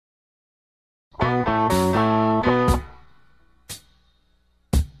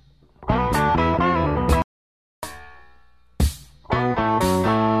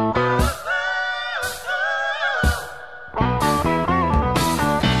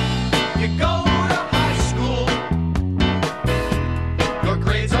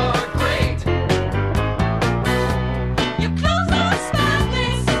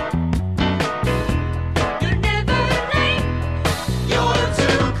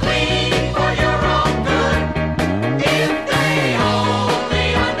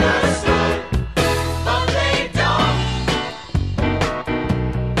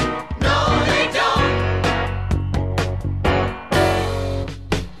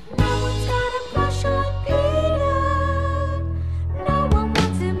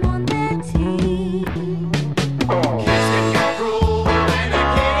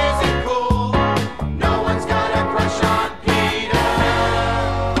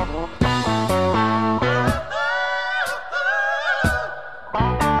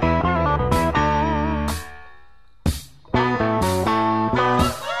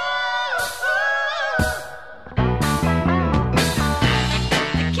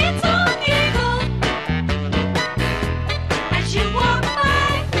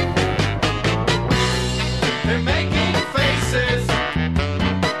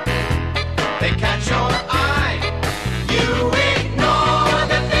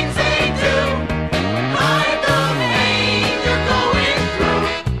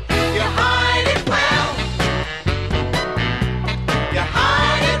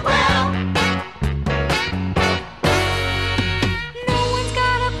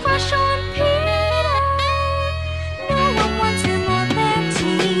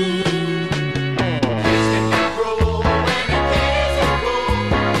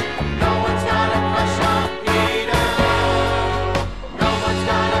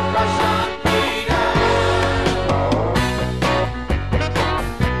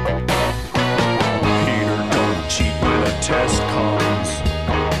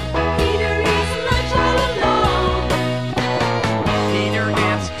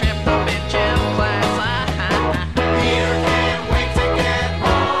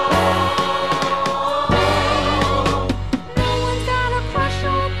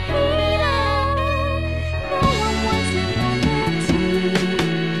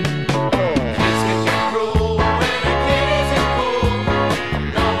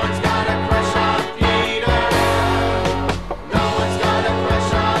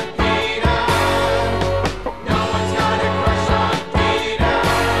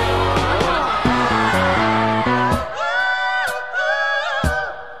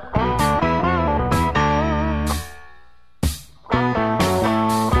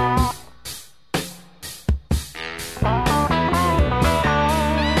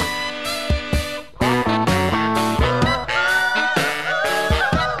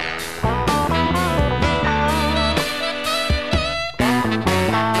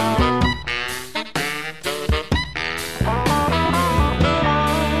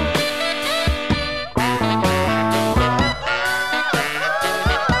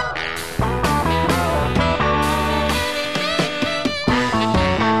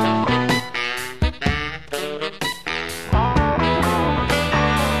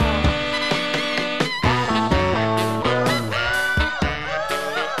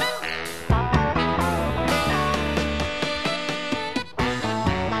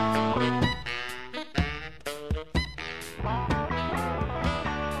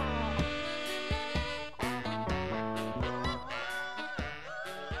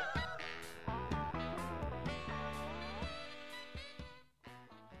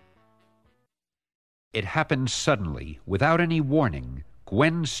 It happened suddenly, without any warning.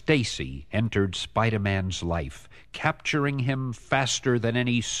 Gwen Stacy entered Spider-Man's life, capturing him faster than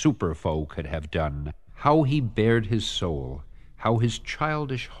any super foe could have done. How he bared his soul, how his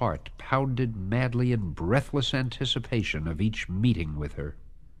childish heart pounded madly in breathless anticipation of each meeting with her.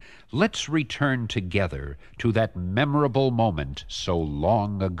 Let's return together to that memorable moment so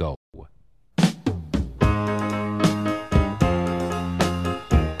long ago.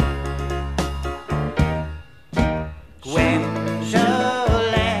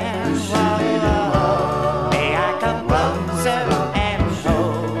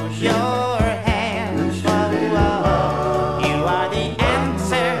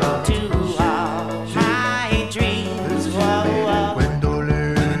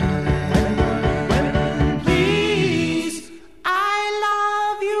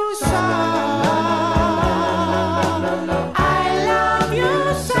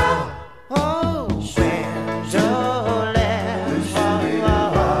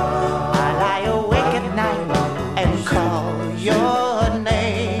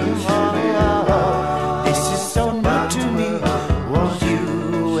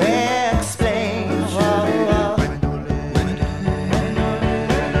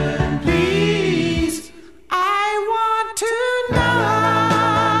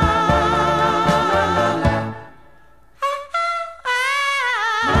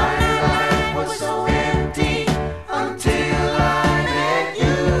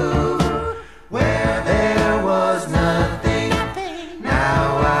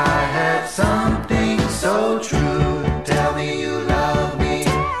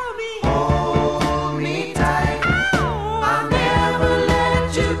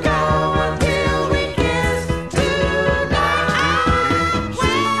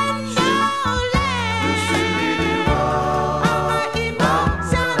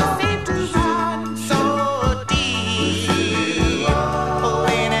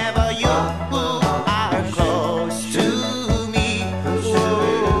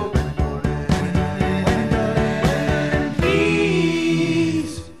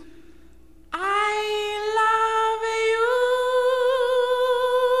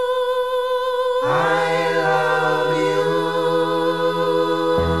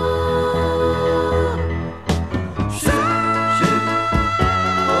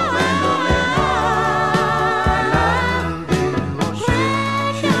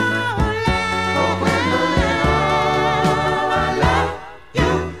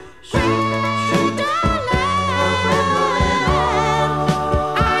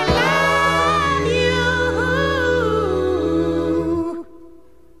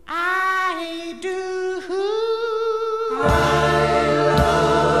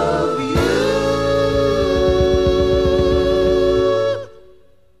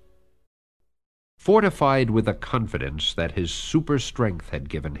 Fortified with a confidence that his super strength had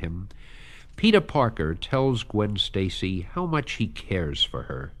given him, Peter Parker tells Gwen Stacy how much he cares for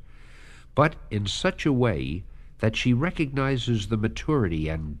her, but in such a way that she recognizes the maturity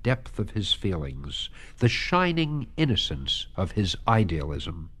and depth of his feelings, the shining innocence of his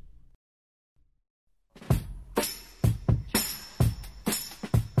idealism.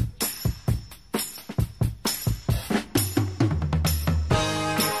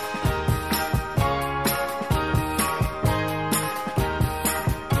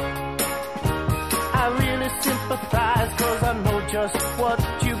 I really sympathize, 'cause I know just what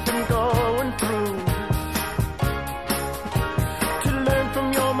you've been going through. To learn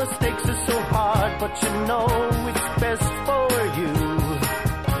from your mistakes is so hard, but you know it's best for you.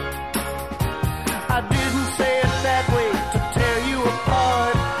 I didn't say it that way to tear you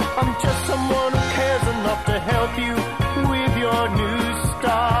apart. I'm just someone who cares enough to help you with your new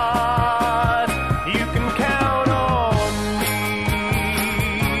start. You can count on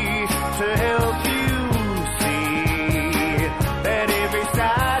me to help you see that every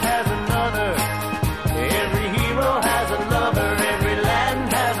side has another, every hero has a lover, every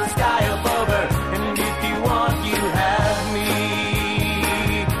land has a sky above her. And if you want, you have me.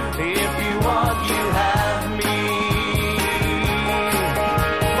 If you want, you have me.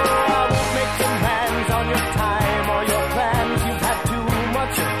 Oh, I won't make demands on your time or your plans. You've had too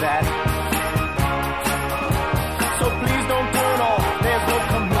much of that. So please don't turn off. There's no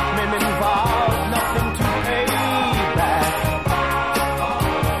commitment involved, nothing to pay back.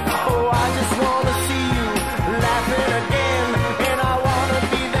 Oh, I just want to see you laughing again, and I want to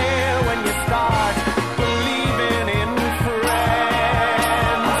be there when you start believing in friends. You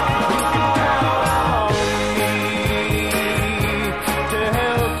can count on me to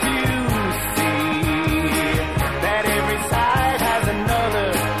help you see that every side has another,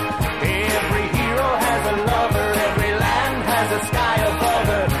 every hero has a lover, every land has a sky above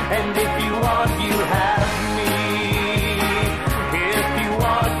her. And if you want, you have me. If you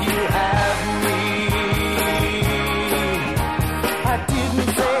want, you have me. I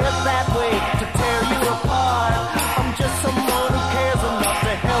didn't say it that way to tear you apart. I'm just someone who cares enough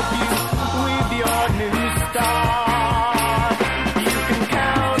to help you with your new start. You can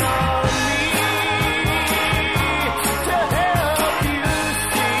count on me to help you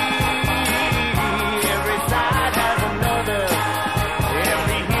see every side has another,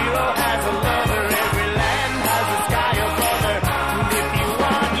 every hero has a lover, every land has a sky above her. And if you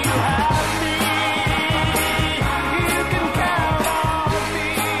want, you have me. You can count on me.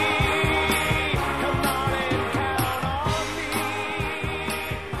 Come on and count on me.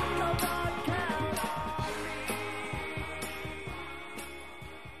 Come on, count on me.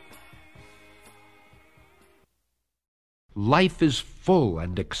 Life is full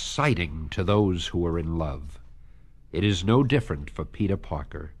and exciting to those who are in love. It is no different for Peter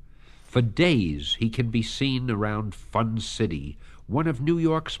Parker. For days he can be seen around Fun City, one of New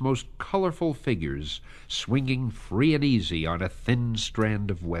York's most colorful figures, swinging free and easy on a thin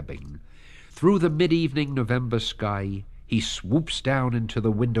strand of webbing. Through the mid-evening November sky, he swoops down into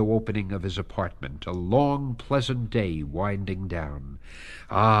the window opening of his apartment, a long, pleasant day winding down.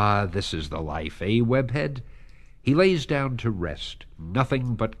 Ah, this is the life, eh, Webhead? He lays down to rest,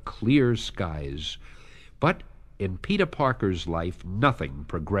 nothing but clear skies. But in Peter Parker's life, nothing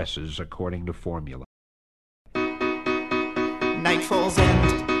progresses according to formula. Night falls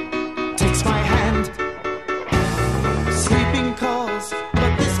in, takes my hand. Sleeping calls,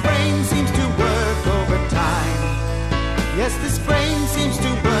 but this brain seems to work overtime. Yes, this brain seems to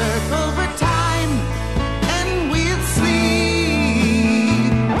work overtime. And with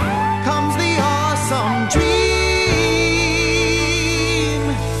sleep comes the awesome dream.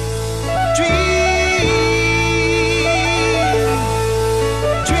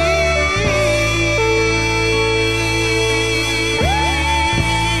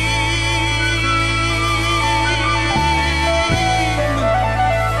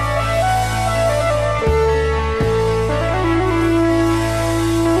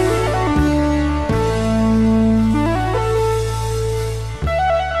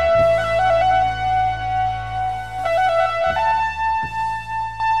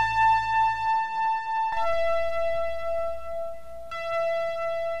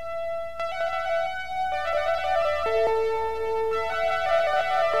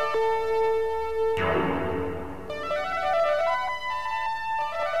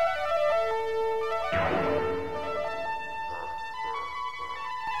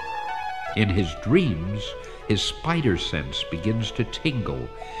 In his dreams, his spider sense begins to tingle,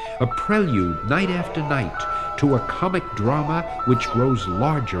 a prelude night after night to a comic drama which grows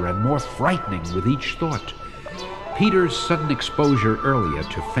larger and more frightening with each thought. Peter's sudden exposure earlier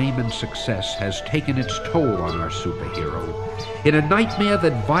to fame and success has taken its toll on our superhero. In a nightmare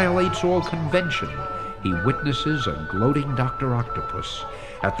that violates all convention, he witnesses a gloating Dr. Octopus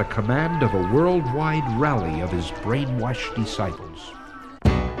at the command of a worldwide rally of his brainwashed disciples.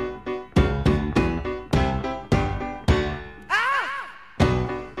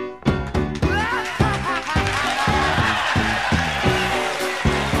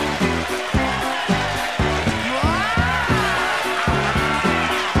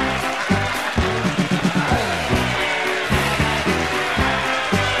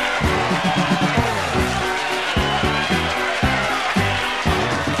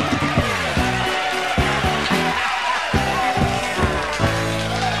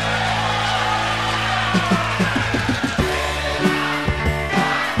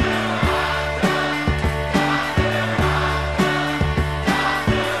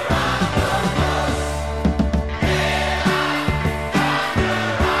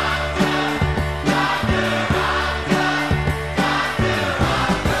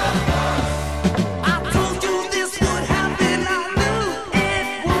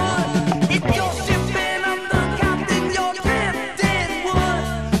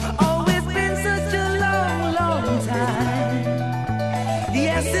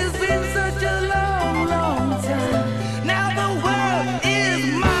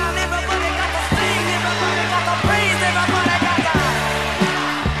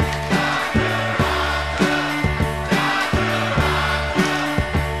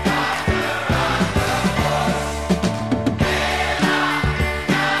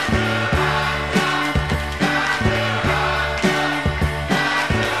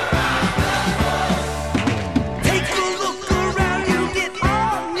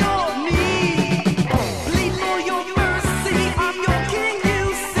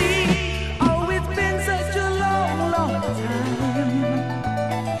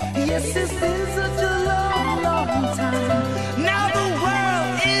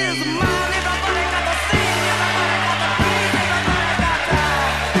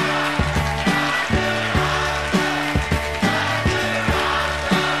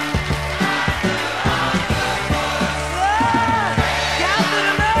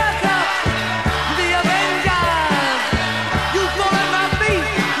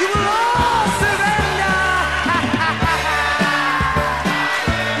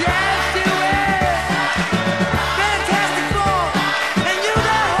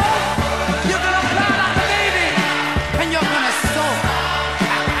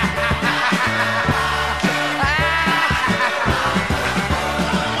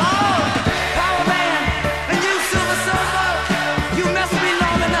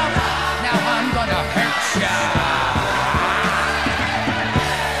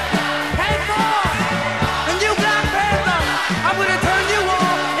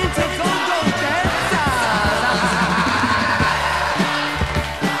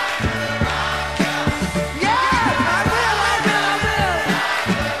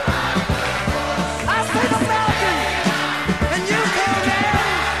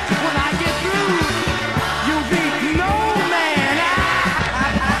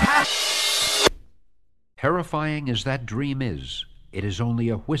 Terrifying as that dream is, it is only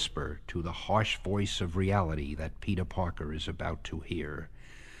a whisper to the harsh voice of reality that Peter Parker is about to hear.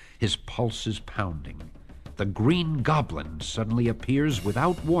 His pulse is pounding. The Green Goblin suddenly appears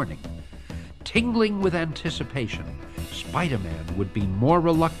without warning. Tingling with anticipation, Spider-Man would be more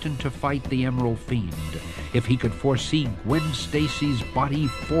reluctant to fight the Emerald Fiend if he could foresee Gwen Stacy's body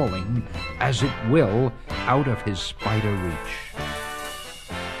falling, as it will, out of his spider reach.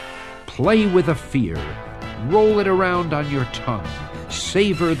 Play with the fear. Roll it around on your tongue.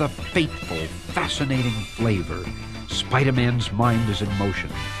 Savor the fateful, fascinating flavor. Spider-Man's mind is in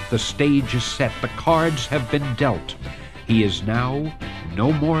motion. The stage is set. The cards have been dealt. He is now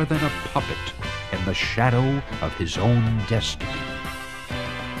no more than a puppet in the shadow of his own destiny.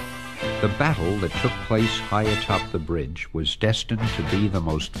 The battle that took place high atop the bridge was destined to be the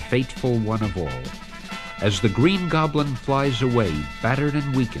most fateful one of all. As the Green Goblin flies away, battered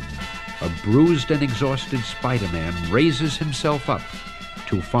and weakened, a bruised and exhausted Spider-Man raises himself up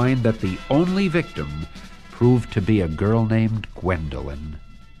to find that the only victim proved to be a girl named Gwendolyn.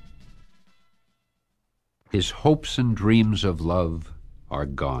 His hopes and dreams of love are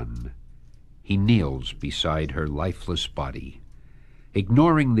gone. He kneels beside her lifeless body.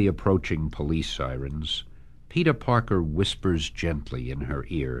 Ignoring the approaching police sirens, Peter Parker whispers gently in her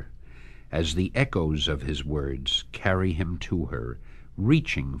ear, as the echoes of his words carry him to her,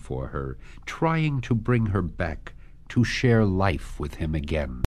 reaching for her, trying to bring her back to share life with him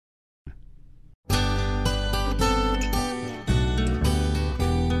again.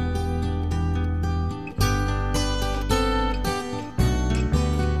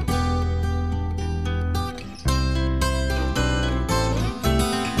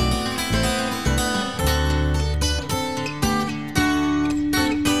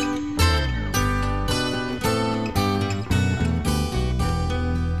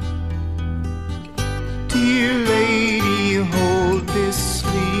 Dear lady, hold this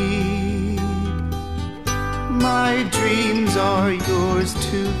sleep. My dreams are yours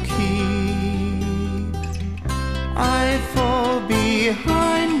to keep. I fall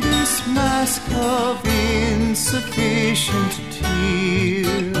behind this mask of insufficient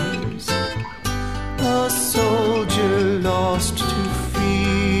tears. A soldier lost to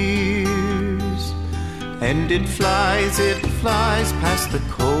fears. And it flies past the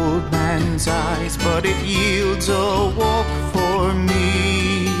cold man's eyes, but it yields a walk for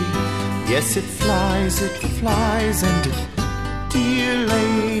me. Yes, it flies, and it, dear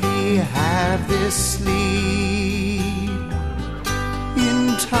lady, have this sleep.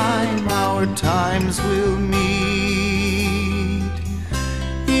 In time, our times will meet.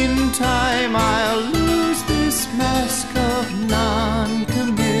 In time, I'll lose this mask of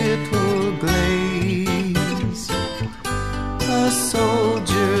non-committal glaze. A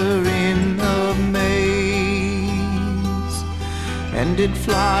soldier in a maze. And it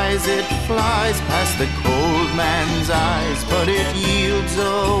flies past the cold man's eyes, but it yields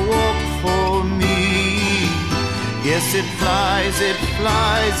a walk for me. Yes, it flies,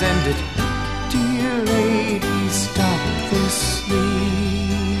 and it, dear lady, stop this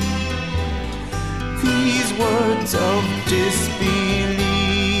sleep. These words of disbelief,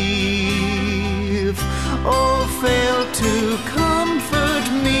 oh, fail to comfort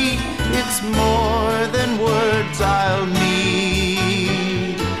me. It's more than words I'll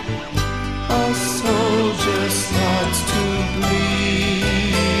need. A soldier starts to bleed.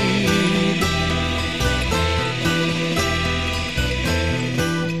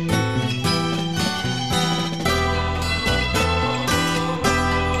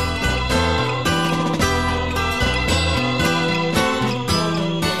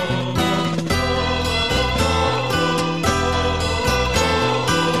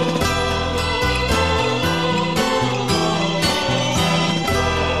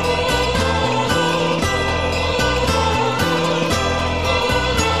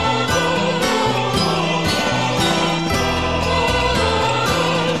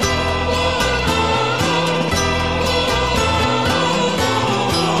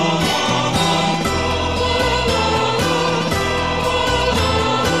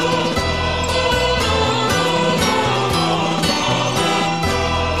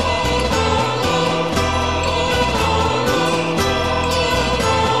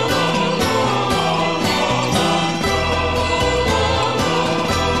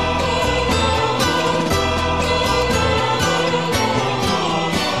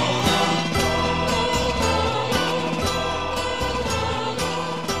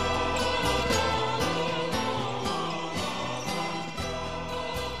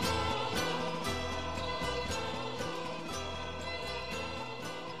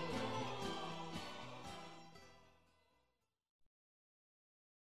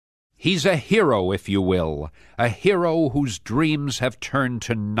 He's a hero, if you will, a hero whose dreams have turned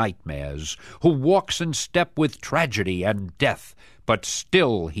to nightmares, who walks in step with tragedy and death, but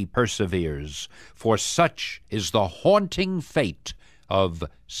still he perseveres, for such is the haunting fate of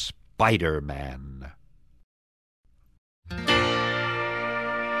Spider-Man.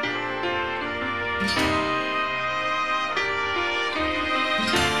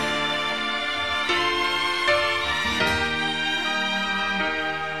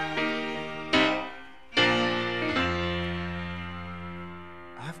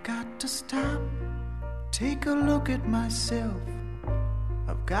 I've got to stop, take a look at myself.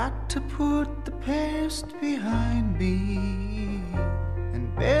 I've got to put the past behind me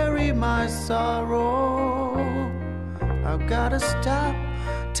and bury my sorrow. I've got to stop,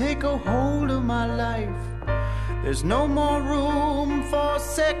 take a hold of my life. There's no more room for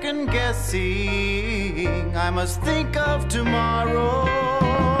second guessing. I must think of tomorrow.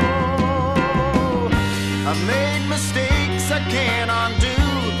 I've made mistakes I can't undo.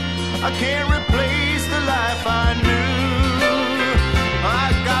 I can't replace the life I knew.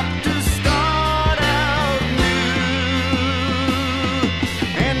 I got to start out new,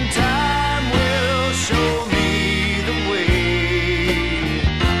 and time will show me the way.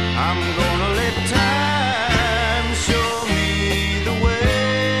 I'm going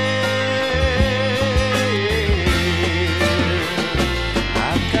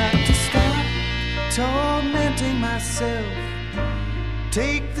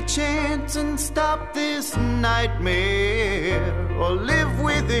Take the chance and stop this nightmare, or live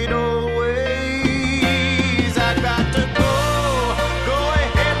with it always. I got to go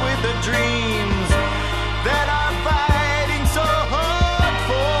ahead with the dreams that are fighting so hard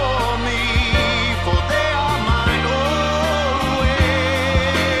for me, for they are mine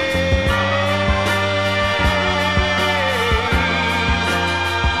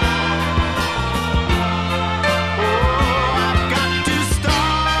I've got to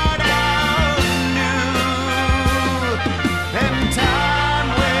start out new, and time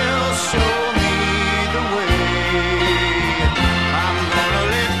will show me the way. I'm gonna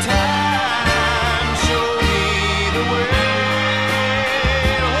let time show me the way.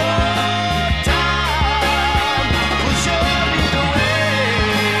 Oh, time will show me the way.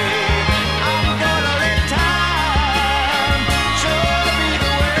 I'm gonna let time show me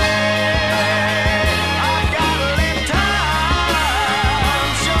the way. I gotta let time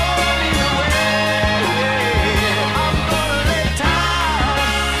show me the way. I'm gonna let time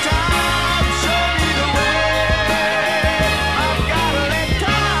show me the way. I've gotta let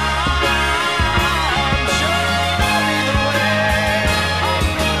time show me the way.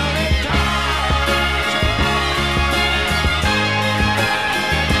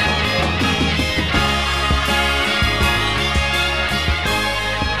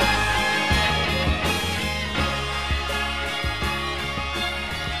 I'm gonna let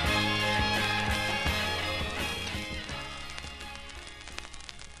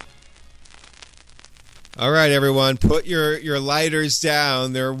All right, everyone, put your lighters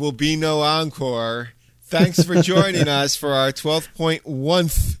down. There will be no encore. Thanks for joining us for our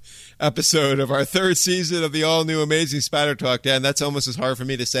 12.1th episode of our third season of the all-new Amazing Spider Talk. Dan, that's almost as hard for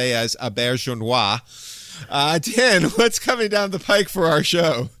me to say as Aubergenois. Dan, what's coming down the pike for our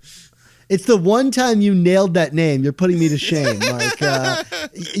show? It's the one time you nailed that name. You're putting me to shame, Mark.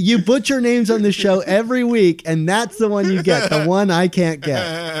 You butcher names on the show every week, and that's the one you get, the one I can't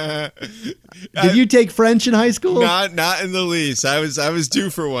get. Did you take French in high school? Not in the least. I was due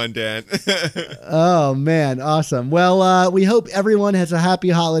for one, Dan. Oh, man. Awesome. Well, we hope everyone has a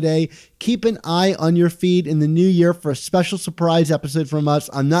happy holiday. Keep an eye on your feed in the new year for a special surprise episode from us.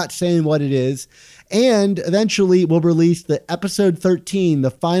 I'm not saying what it is. And eventually we'll release the episode 13,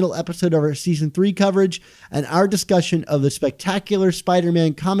 the final episode of our season 3 coverage and our discussion of the Spectacular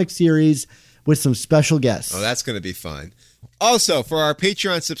Spider-Man comic series with some special guests. Oh, that's going to be fun. Also, for our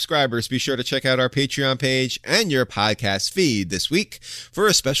Patreon subscribers, be sure to check out our Patreon page and your podcast feed this week for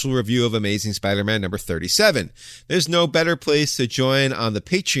a special review of Amazing Spider-Man number 37. There's no better place to join on the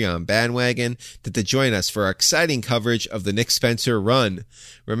Patreon bandwagon than to join us for our exciting coverage of the Nick Spencer run.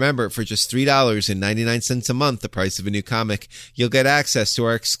 Remember, for just $3.99 a month, the price of a new comic, you'll get access to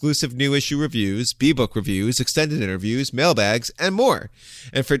our exclusive new issue reviews, B-book reviews, extended interviews, mailbags, and more.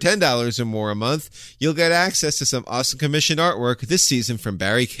 And for $10 or more a month, you'll get access to some awesome commissioned artwork this season from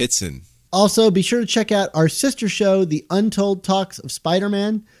Barry Kitson. Also, be sure to check out our sister show, The Untold Talks of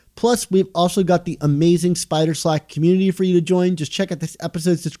Spider-Man. Plus, we've also got the amazing Spider Slack community for you to join. Just check out this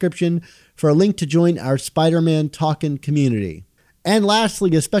episode's description for a link to join our Spider-Man Talkin' community. And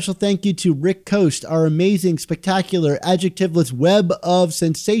lastly, a special thank you to Rick Coast, our amazing, spectacular, adjectiveless web of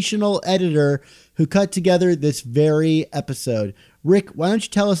sensational editor who cut together this very episode. Rick, why don't you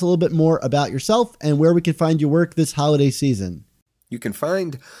tell us a little bit more about yourself and where we can find your work this holiday season? You can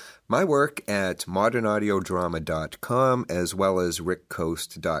find my work at modernaudiodrama.com as well as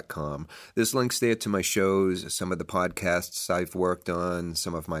rickcoast.com. There's links there to my shows, some of the podcasts I've worked on,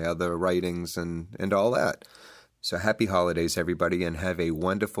 some of my other writings, and all that. So happy holidays, everybody, and have a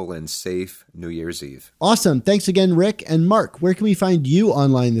wonderful and safe New Year's Eve. Awesome. Thanks again, Rick. And Mark, where can we find you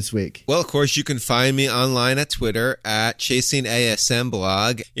online this week? Well, of course, you can find me online at Twitter at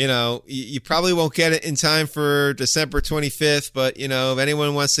ChasingASMblog. You know, you probably won't get it in time for December 25th, but, you know, if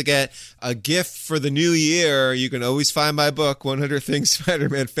anyone wants to get a gift for the new year, you can always find my book, 100 Things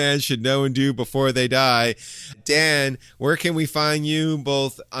Spider-Man Fans Should Know and Do Before They Die. Dan, where can we find you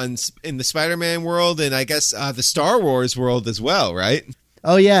both in the Spider-Man world and I guess the Star Wars world as well, right?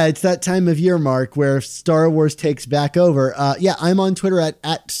 Oh, yeah. It's that time of year, Mark, where Star Wars takes back over. Yeah, I'm on Twitter at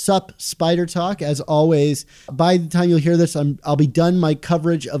 @SupSpiderTalk, as always. By the time you'll hear this, I'll be done my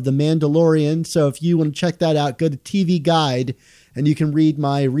coverage of The Mandalorian. So if you want to check that out, go to TV Guide, and you can read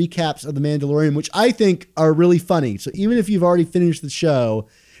my recaps of The Mandalorian, which I think are really funny. So even if you've already finished the show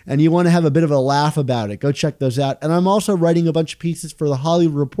and you want to have a bit of a laugh about it, go check those out. And I'm also writing a bunch of pieces for The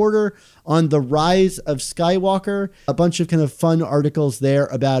Hollywood Reporter on the rise of Skywalker, a bunch of kind of fun articles there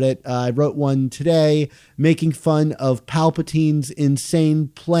about it. I wrote one today making fun of Palpatine's insane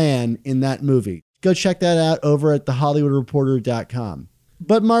plan in that movie. Go check that out over at thehollywoodreporter.com.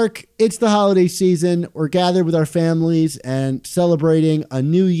 But Mark, it's the holiday season. We're gathered with our families and celebrating a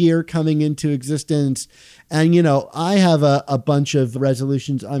new year coming into existence. And, you know, I have a bunch of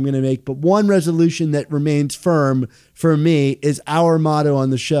resolutions I'm going to make, but one resolution that remains firm for me is our motto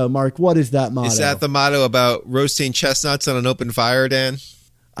on the show. Mark, what is that motto? Is that the motto about roasting chestnuts on an open fire, Dan?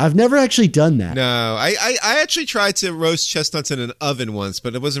 I've never actually done that. No, I actually tried to roast chestnuts in an oven once,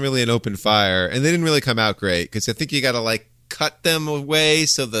 but it wasn't really an open fire, and they didn't really come out great because I think you got to like cut them away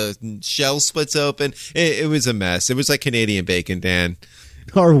so the shell splits open. It was a mess. It was like Canadian bacon, Dan.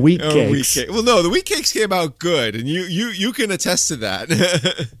 Or wheat cakes. Well, no, the wheat cakes came out good, and you can attest to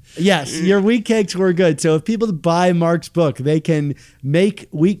that. Yes, your wheat cakes were good. So if people buy Mark's book, they can make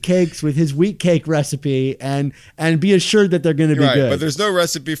wheat cakes with his wheat cake recipe and be assured that they're going to be good. But there's no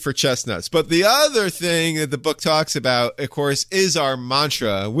recipe for chestnuts. But the other thing that the book talks about, of course, is our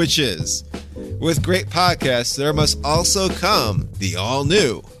mantra, which is, with great podcasts, there must also come the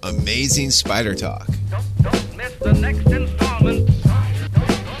all-new Amazing Spider Talk. Don't miss the next installment